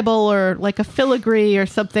tribal or like a filigree or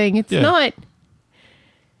something. It's not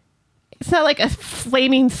like a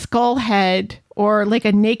flaming skull head or like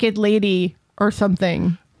a naked lady or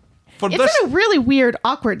something. It's in a really weird,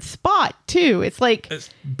 awkward spot, too. It's like...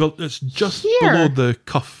 It's just here. below the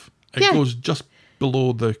cuff. It Yeah. goes just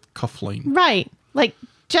below the cuff line. Right. Like,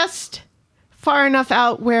 just far enough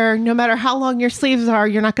out where no matter how long your sleeves are,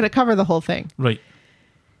 you're not going to cover the whole thing. Right.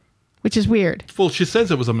 Which is weird. Well, she says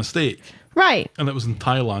it was a mistake. Right. And it was in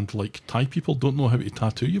Thailand. Like, Thai people don't know how to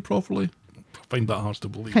tattoo you properly. I find that hard to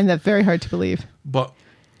believe. Find that very hard to believe. But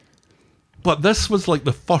this was like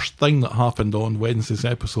the first thing that happened on Wednesday's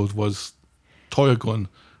episode was Toya going,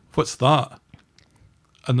 "What's that?"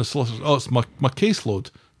 And the solicitor, "Oh, it's my caseload.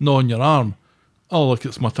 No, on your arm." "Oh, look,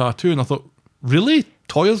 it's my tattoo." And I thought, really?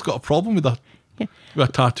 Toya's got a problem with a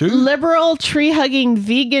tattoo? Liberal, tree-hugging,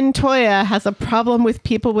 vegan Toya has a problem with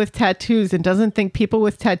people with tattoos and doesn't think people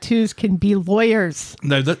with tattoos can be lawyers.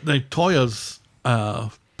 Now, Toya's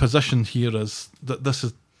position here is that this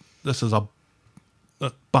is a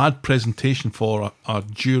bad presentation for a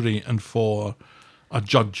jury and for a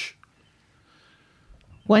judge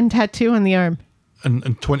One tattoo on the arm. in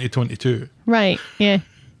 2022. Right, yeah.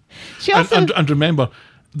 She also... And remember,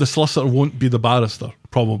 the solicitor won't be the barrister,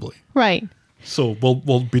 probably. Right, So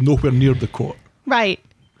we'll be nowhere near the court. right.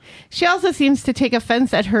 She also seems to take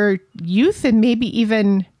offense at her youth and maybe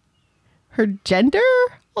even her gender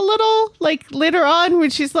a little. Like later on when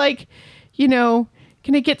she's like, you know,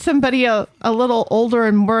 can I get somebody a little older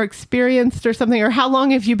and more experienced or something? Or how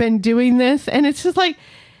long have you been doing this? And it's just like,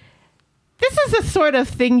 this is the sort of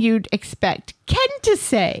thing you'd expect Ken to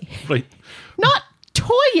say, Right. not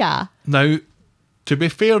Toya. Now, to be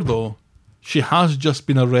fair, though, she has just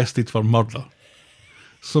been arrested for murder.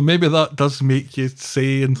 So maybe that does make you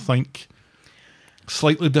say and think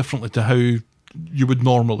slightly differently to how you would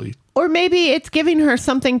normally. Or maybe it's giving her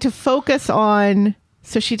something to focus on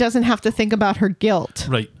so she doesn't have to think about her guilt.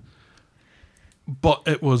 Right. But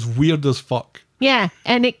it was weird as fuck. Yeah,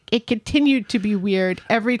 and it continued to be weird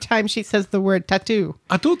every time she says the word tattoo.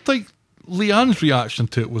 I don't think Leanne's reaction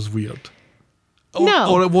to it was weird.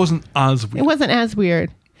 No. Or it wasn't as weird. It wasn't as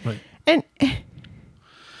weird. Right. And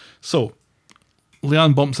So,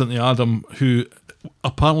 Leanne bumps into Adam, who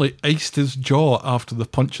apparently iced his jaw after the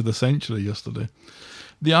punch of the century yesterday.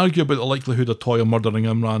 They argue about the likelihood of Toya murdering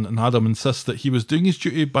Imran, and Adam insists that he was doing his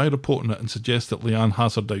duty by reporting it and suggests that Leanne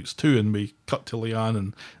has her doubts too, and we cut to Leanne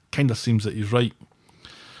and kind of seems that he's right.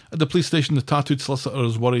 At the police station, the tattooed solicitor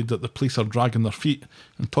is worried that the police are dragging their feet,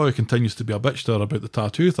 and Toya continues to be a bitch to her about the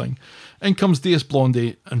tattoo thing. In comes DS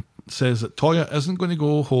Blondie and says that Toya isn't going to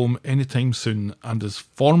go home anytime soon and is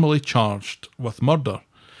formally charged with murder.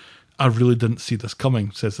 "I really didn't see this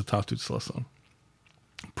coming," says the tattooed solicitor.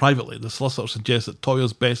 Privately, the solicitor suggests that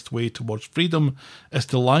Toya's best way towards freedom is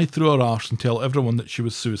to lie through her arse and tell everyone that she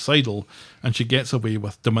was suicidal, and she gets away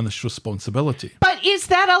with diminished responsibility. but is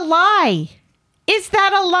that a lie? Is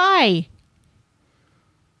that a lie?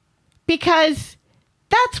 Because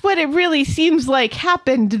that's what it really seems like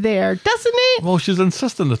happened there, doesn't it? Well, she's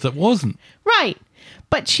insisting that it wasn't. Right.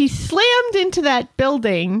 But she slammed into that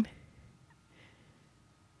building,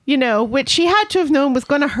 you know, which she had to have known was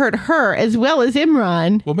going to hurt her as well as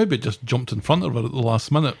Imran. Well, maybe it just jumped in front of her at the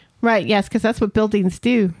last minute. Right, yes, because that's what buildings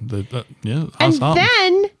do. Yeah, it And has happened.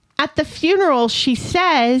 then at the funeral, she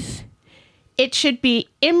says it should be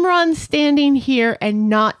Imran standing here and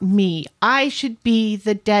not me. I should be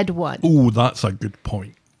the dead one. Oh, that's a good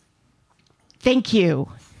point. Thank you.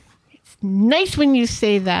 It's nice when you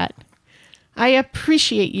say that. I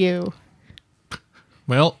appreciate you.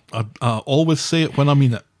 Well, I always say it when I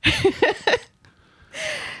mean it.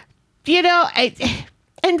 You know,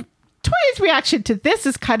 and Toya's reaction to this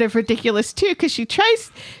is kind of ridiculous too, because she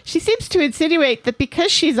seems to insinuate that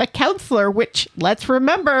because she's a counselor, which let's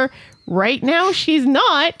remember, right now she's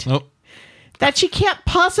not, Oh, that she can't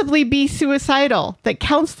possibly be suicidal, that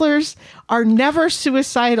counselors are never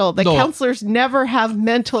suicidal, that No. counselors never have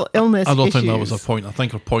mental illness I don't issues. think that was her point. I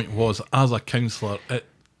think her point was, as a counsellor,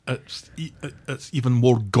 it's even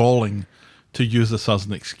more galling to use this as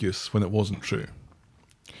an excuse when it wasn't true.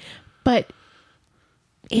 But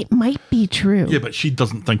it might be true. Yeah, but she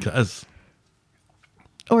doesn't think it is.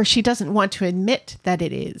 Or she doesn't want to admit that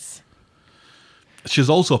it is. She's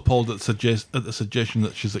also appalled at the suggestion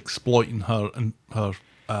that she's exploiting her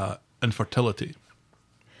infertility.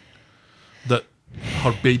 That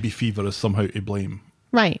her baby fever is somehow to blame.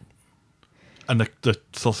 Right. And the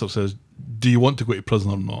solicitor says, do you want to go to prison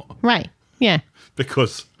or not? Right. Yeah.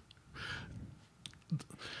 Because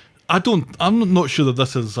I'm not sure that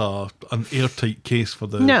this is an airtight case for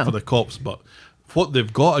the cops, but what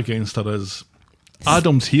they've got against her is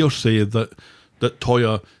Adam's hearsay that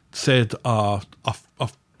Toya said a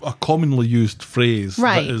commonly used phrase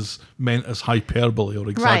Right. that is meant as hyperbole or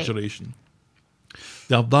exaggeration.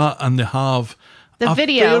 They have that, and they have The a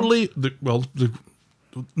video.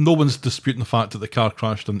 No one's disputing the fact that the car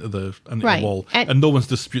crashed into the Right. wall, And- and no one's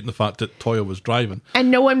disputing the fact that Toya was driving.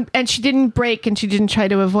 And she didn't brake and she didn't try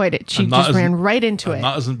to avoid it. She And that just ran isn't- right into and it.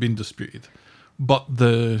 that hasn't been disputed. But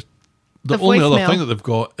the The only other voicemail. thing that they've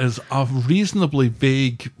got is a reasonably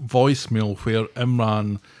vague voicemail where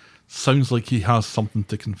Imran sounds like he has something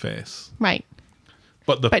to confess. Right.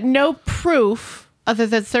 But no proof other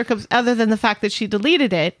than the fact that she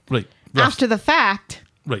deleted it right after the fact.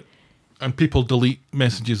 right, and people delete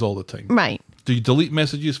messages all the time. Right. Do you delete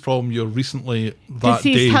messages from your recently that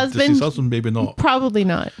Deceased day husband? deceased husband? Maybe not. Probably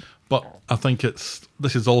not. But I think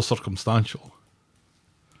this is all circumstantial.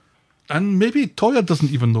 And maybe Toya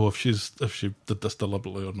doesn't even know if she did this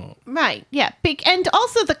deliberately or not. Right. Yeah. Big. And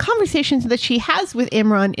also the conversations that she has with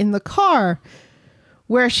Imran in the car,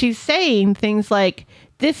 where she's saying things like,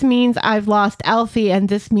 this means I've lost Elsie and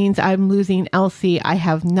this means I'm losing Elsie. I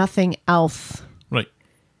have nothing else. Right.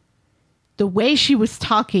 The way she was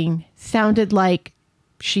talking sounded like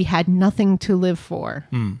she had nothing to live for.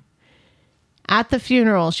 At the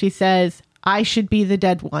funeral, she says, I should be the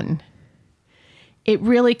dead one. It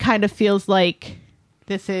really kind of feels like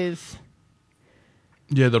this is...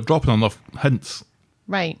 Yeah, they're dropping enough hints.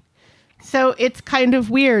 Right. So it's kind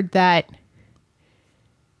of weird that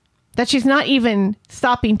she's not even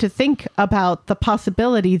stopping to think about the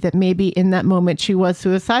possibility that maybe in that moment she was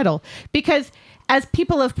suicidal. Because as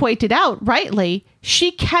people have pointed out rightly,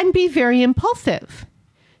 she can be very impulsive.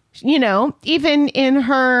 You know, even in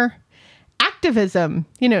her activism,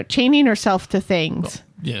 chaining herself to things.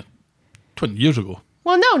 Yeah. 20 years ago.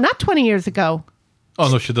 Well, no, not 20 years ago. Oh,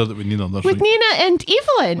 no, she did it with Nina. That's With right. Nina and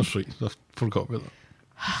Evelyn. That's right. I forgot about that.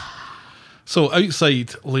 So outside,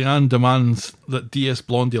 Leanne demands that DS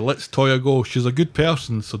Blondie lets Toya go. She's a good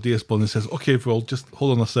person. So DS Blondie says, okay, well, just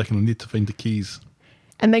hold on a second. I need to find the keys.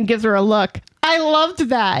 And then gives her a look. I loved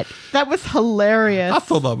that. That was hilarious. I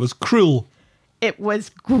thought that was cruel. It was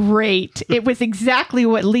great. It was exactly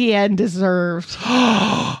what Leanne deserved.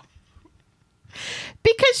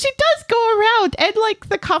 Because she does go around, and like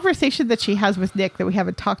the conversation that she has with Nick that we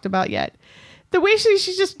haven't talked about yet, the way she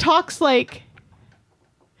just talks like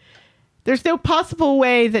there's no possible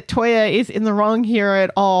way that Toya is in the wrong here at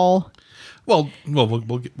all. Well,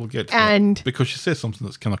 we'll get to And- that. Because she says something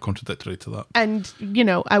that's kind of contradictory to that. And,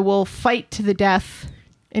 I will fight to the death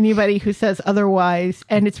anybody who says otherwise,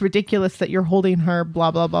 and it's ridiculous that you're holding her, blah,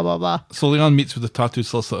 blah, blah, blah, blah. So Leanne meets with the tattoo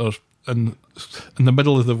solicitor in the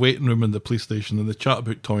middle of the waiting room in the police station, and they chat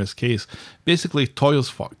about Toya's case. Basically, Toya's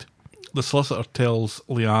fucked. The solicitor tells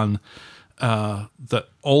Leanne that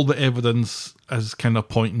all the evidence is kind of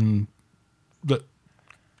pointing that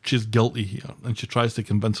she's guilty here, and she tries to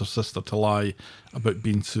convince her sister to lie about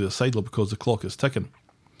being suicidal because the clock is ticking.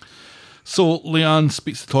 So Leanne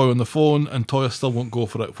speaks to Toya on the phone, and Toya still won't go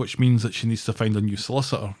for it, which means that she needs to find a new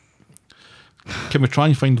solicitor. Can we try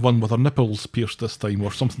and find one with her nipples pierced this time,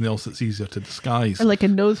 or something else that's easier to disguise? Or like a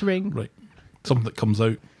nose ring. Right. Something that comes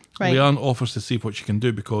out. Right. Leanne offers to see what she can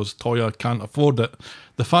do because Toya can't afford it.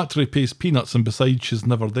 The factory pays peanuts, and besides, she's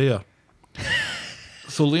never there.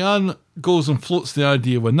 So Leanne goes and floats the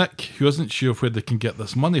idea with Nick, who isn't sure where they can get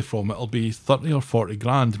this money from. It'll be 30 or 40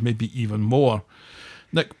 grand, maybe even more.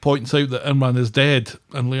 Nick points out that Imran is dead,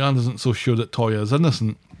 and Leanne isn't so sure that Toya is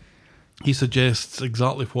innocent. He suggests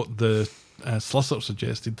exactly what the solicitor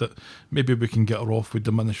suggested that maybe we can get her off with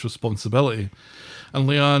diminished responsibility. And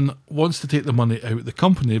Leanne wants to take the money out of the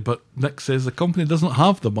company, but Nick says the company doesn't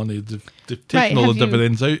have the money. They've taken all Have the you-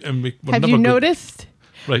 dividends out, and we're Have never you go- noticed?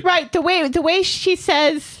 Right. The way she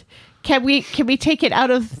says, "Can we take it out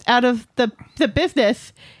of the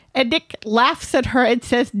business?" And Nick laughs at her and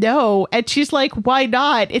says no, and she's like, "Why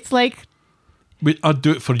not?" It's like, I'd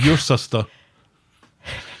do it for your sister.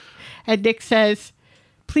 and Nick says,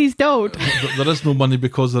 "Please don't." There is no money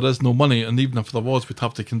because there is no money, and even if there was, we'd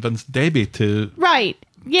have to convince Debbie to. Right?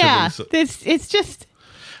 Yeah. raise it. It's just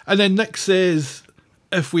And then Nick says,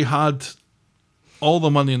 if we had all the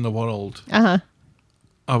money in the world,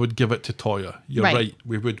 I would give it to Toya. You're Right. right.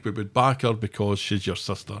 We would back her because she's your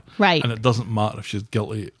sister. Right. And it doesn't matter if she's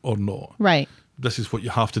guilty or not. right. This is what you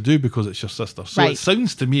have to do because it's your sister. So Right. it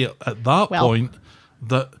sounds to me at that Well- point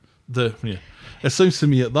that it sounds to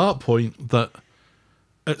me at that point that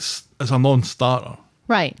it's a non-starter.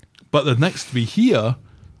 Right. But the next we hear,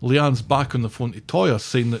 Leanne's back on the phone to Toya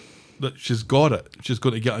saying that she's got it. She's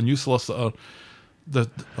going to get a new solicitor. Her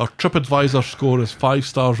TripAdvisor score is 5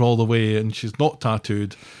 stars all the way, and she's not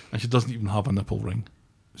tattooed, and she doesn't even have a nipple ring.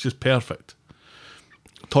 She's perfect.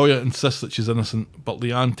 Toya insists that she's innocent, but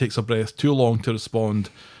Leanne takes her breath too long to respond,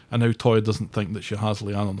 and now Toya doesn't think that she has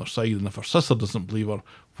Leanne on her side, and if her sister doesn't believe her,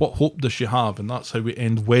 what hope does she have? And that's how we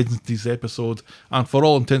end Wednesday's episode, and for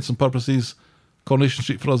all intents and purposes, Coronation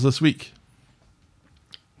Street for us this week.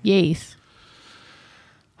 Yes.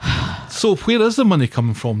 So where is the money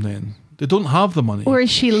coming from then? They don't have the money. Or is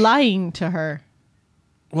she lying to her?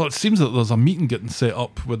 Well, it seems that there's a meeting getting set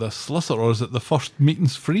up with a solicitor, or is it the first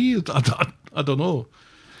meeting's free? I don't know.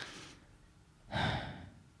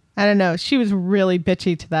 I don't know. She was really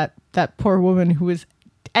bitchy to that poor woman who was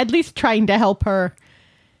at least trying to help her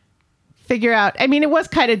figure out. I mean, it was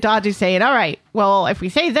kind of dodgy saying, "All right, well, if we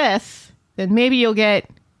say this, then maybe you'll get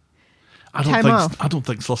time off." I don't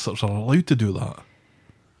think solicitors are allowed to do that.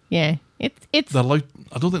 Yeah, it's They're allowed.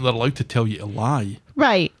 I don't think they're allowed to tell you to lie.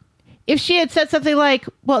 right. If she had said something like,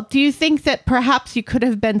 "Well, do you think that perhaps you could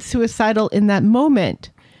have been suicidal in that moment?"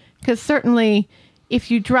 Because certainly,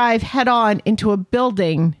 if you drive head on into a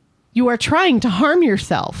building, you are trying to harm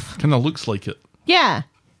yourself. Kind of looks like it. Yeah.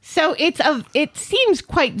 So it seems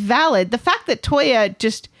quite valid. The fact that Toya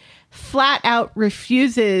just flat out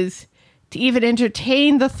refuses to even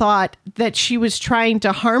entertain the thought that she was trying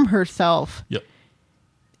to harm herself Yep.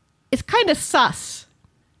 is kind of sus.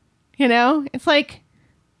 You know? It's like,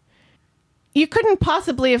 you couldn't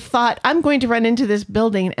possibly have thought, I'm going to run into this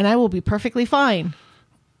building and I will be perfectly fine.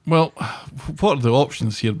 Well, what are the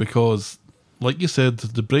options here? Because, like you said,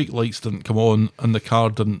 the brake lights didn't come on and the car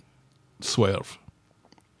didn't swerve.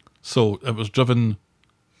 So it was driven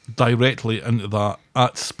directly into that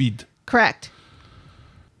at speed. Correct.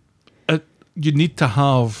 You need to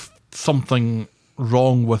have something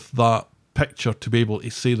wrong with that picture to be able to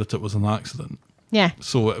say that it was an accident. Yeah.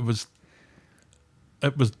 So it was,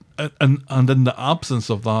 and in the absence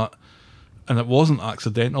of that, and it wasn't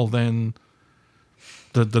accidental, then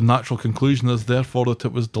the natural conclusion is therefore that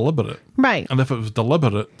it was deliberate. Right. And if it was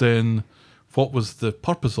deliberate, then what was the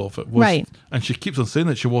purpose of it? Right. And she keeps on saying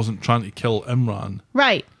that she wasn't trying to kill Imran.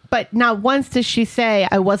 Right. But not once does she say,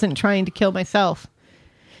 I wasn't trying to kill myself.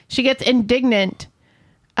 She gets indignant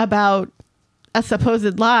about a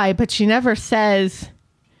supposed lie, but she never says,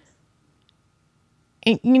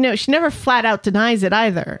 you know, she never flat out denies it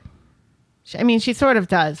either. I mean, she sort of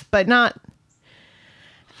does, but not.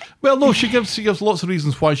 Well, no, she gives lots of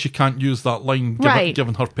reasons why she can't use that line, Right.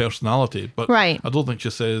 given her personality. But Right. I don't think she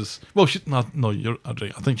says. Well, you're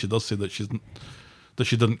right. I think she does say that she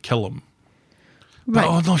didn't kill him. Right. But,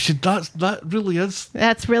 oh no, that really is.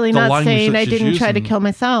 That's really the not language saying that I she's didn't try to using. kill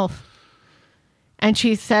myself. And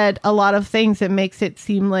she said a lot of things that makes it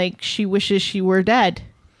seem like she wishes she were dead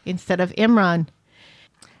instead of Imran.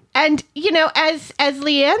 And, you know, as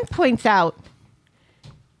Leanne points out,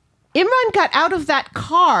 Imran got out of that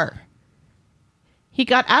car. He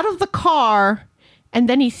got out of the car and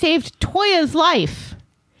then he saved Toya's life.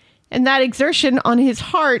 And that exertion on his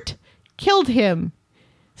heart killed him.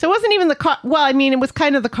 So it wasn't even the car. Well, I mean, it was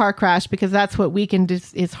kind of the car crash because that's what weakened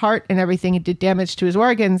his heart and everything. It did damage to his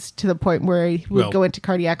organs to the point where he would Well, go into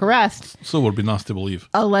cardiac arrest, So would be nice to believe.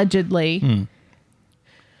 allegedly.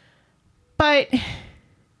 But,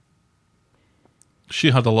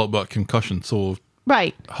 She had a little bit of concussion, so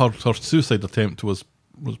right, her suicide attempt was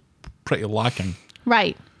pretty lacking.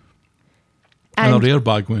 right. And And her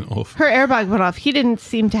airbag went off, her airbag went off. He didn't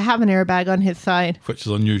seem to have an airbag on his side. which is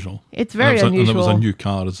unusual. It's very And it was a unusual. new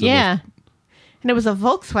car. Yeah. And it was a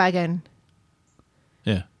Volkswagen.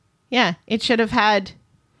 Yeah. Yeah, it should have had,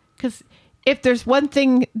 because if there's one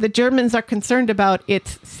thing the Germans are concerned about,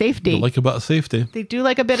 it's safety. They like a bit of safety. They do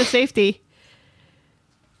like a bit of safety.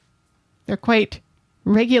 They're quite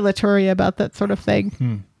regulatory about that sort of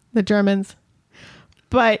thing, the Germans.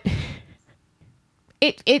 But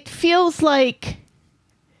it feels like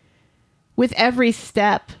with every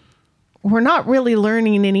step, we're not really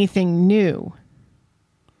learning anything new.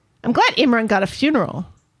 I'm glad Imran got a funeral.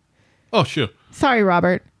 Oh, sure. Sorry,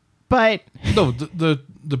 Robert, but No,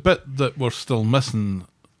 the bit that we're still missing,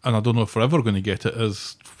 and I don't know if we're ever going to get it,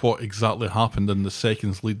 is what exactly happened in the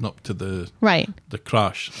seconds leading up to the right. the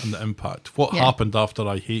crash and the impact. What Yeah. happened after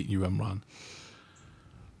I Hate You, Imran?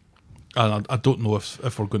 And I don't know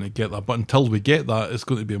if we're going to get that. But until we get that, it's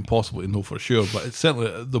going to be impossible to know for sure. But it's certainly,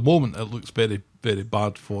 at the moment, it looks very, very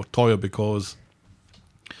bad for Toya because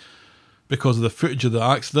of the footage of the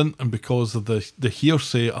accident and because of the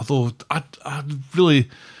hearsay. Although, I really...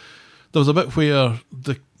 There was a bit where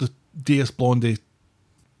the DS Blondie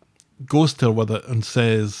goes to her with it and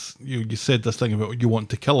says, you said this thing about you want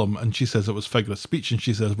to kill him, and she says it was figure of speech, and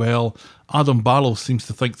she says, well, Adam Barlow seems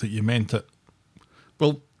to think that you meant it.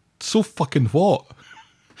 Well, so fucking what?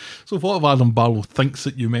 So what if Adam Barlow thinks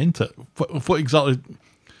that you meant it? What exactly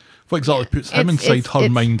puts him inside her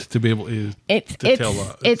mind to be able to tell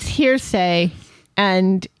that? It's hearsay,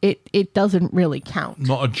 and it doesn't really count.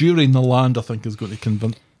 Not a jury in the land, I think, is going to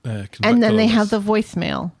convict and then her they of have this. the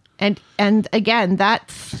voicemail. And again,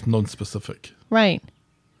 that's... It's non-specific. Right.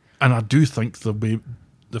 And I do think the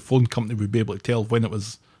phone company would be able to tell when it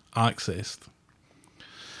was accessed.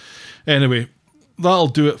 Anyway, that'll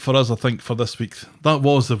do it for us, I think, for this week. That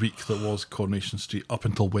was the week that was Coronation Street, up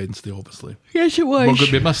until Wednesday, obviously. Yes, it was. We're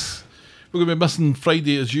going to be missing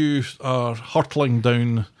Friday as you are hurtling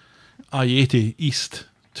down I-80 east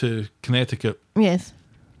to Connecticut. Yes.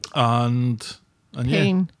 And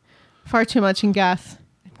Paying far too much in gas.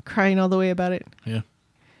 Crying all the way about it. Yeah.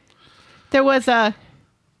 There was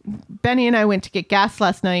Benny and I went to get gas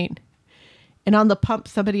last night, and on the pump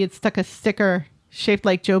somebody had stuck a sticker shaped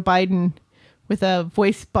like Joe Biden with a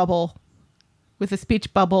voice bubble, with a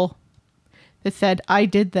speech bubble that said, "I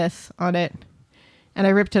did this" on it. And I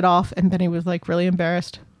ripped it off, and Benny was like really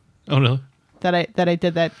embarrassed Oh, really? that I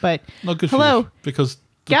did that. But Not good hello, for you, because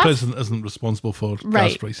the Gas- president isn't responsible for gas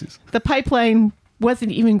Right. prices. The pipeline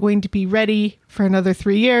wasn't even going to be ready for another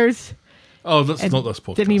 3 years. Oh, that's And not this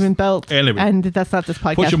podcast. Didn't even build. Anyway. And that's not this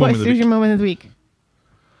podcast. What's your moment of the Here's week? your moment of the week.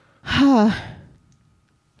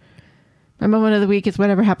 My moment of the week is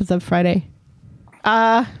whatever happens on Friday.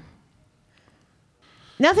 Nothing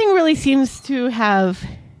really seems to have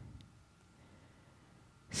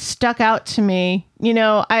stuck out to me. You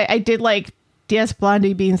know, I did like DS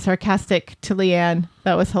Blondie being sarcastic to Leanne.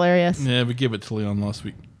 That was hilarious. Yeah, we gave it to Leon last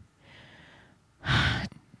week.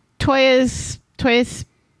 Toya's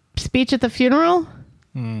speech at the funeral.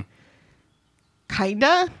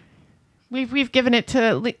 Kinda. We've given it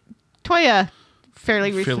to Toya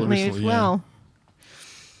fairly recently as recently, well.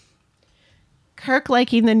 Kirk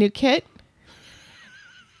liking the new kit.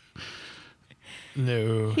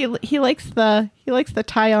 No. He likes the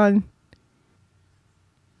tie on.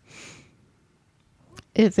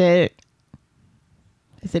 Is it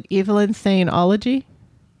Evelyn saying ology?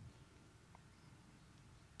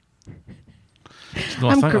 No,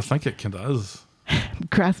 I'm I think it kind of is. I'm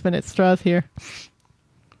grasping at straws here.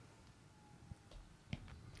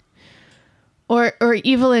 Or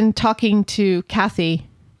Evelyn talking to Kathy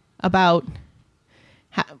about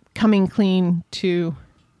coming clean to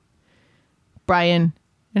Brian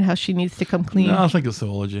and how she needs to come clean. No, I think it's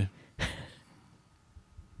theology.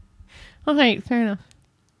 All right, fair enough.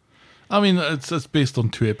 I mean, it's based on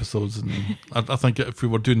 2 episodes, and I think if we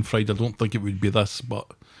were doing Friday, I don't think it would be this, but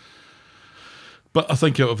I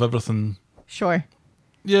think out of everything, Sure.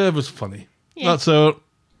 yeah, it was funny. Yeah. That's our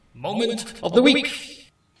Moment of the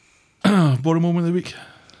week. boring moment of the week.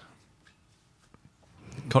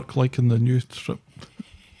 Kirk liking the new strip.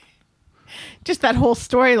 Just that whole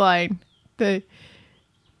storyline. The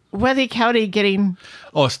Wethy County getting...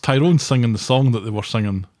 Oh, it's Tyrone singing the song that they were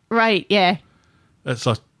singing. Right, yeah. It's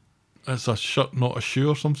a shirt, not a shoe,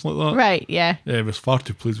 or something like that. Right, yeah. Yeah, he was far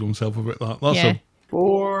too pleased with himself about that. That's Yeah.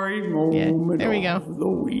 Boring moment there we go. of the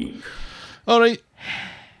week. All right.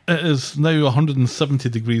 It is now 170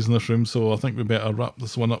 degrees in this room, so I think we better wrap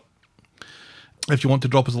this one up. If you want to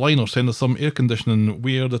drop us a line or send us some air conditioning,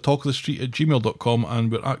 we're the talk of the street at gmail.com,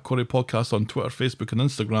 and we're at Corey Podcast on Twitter, Facebook and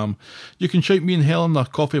Instagram. You can shout me and Helen a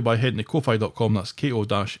coffee by heading to ko-fi.com, that's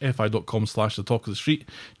ko-fi.com/the talk of the street.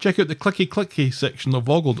 Check out the clicky section of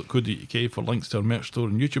vogle.co.uk for links to our merch store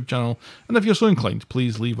and YouTube channel, and if you're so inclined,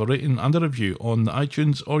 please leave a rating and a review on the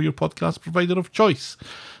iTunes or your podcast provider of choice.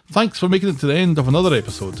 Thanks for making it to the end of another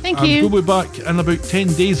episode. Thank you. We'll be back in about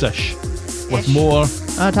 10 days-ish with more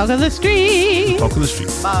Talk of the street. Talk of the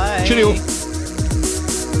Street. Bye. Cheerio.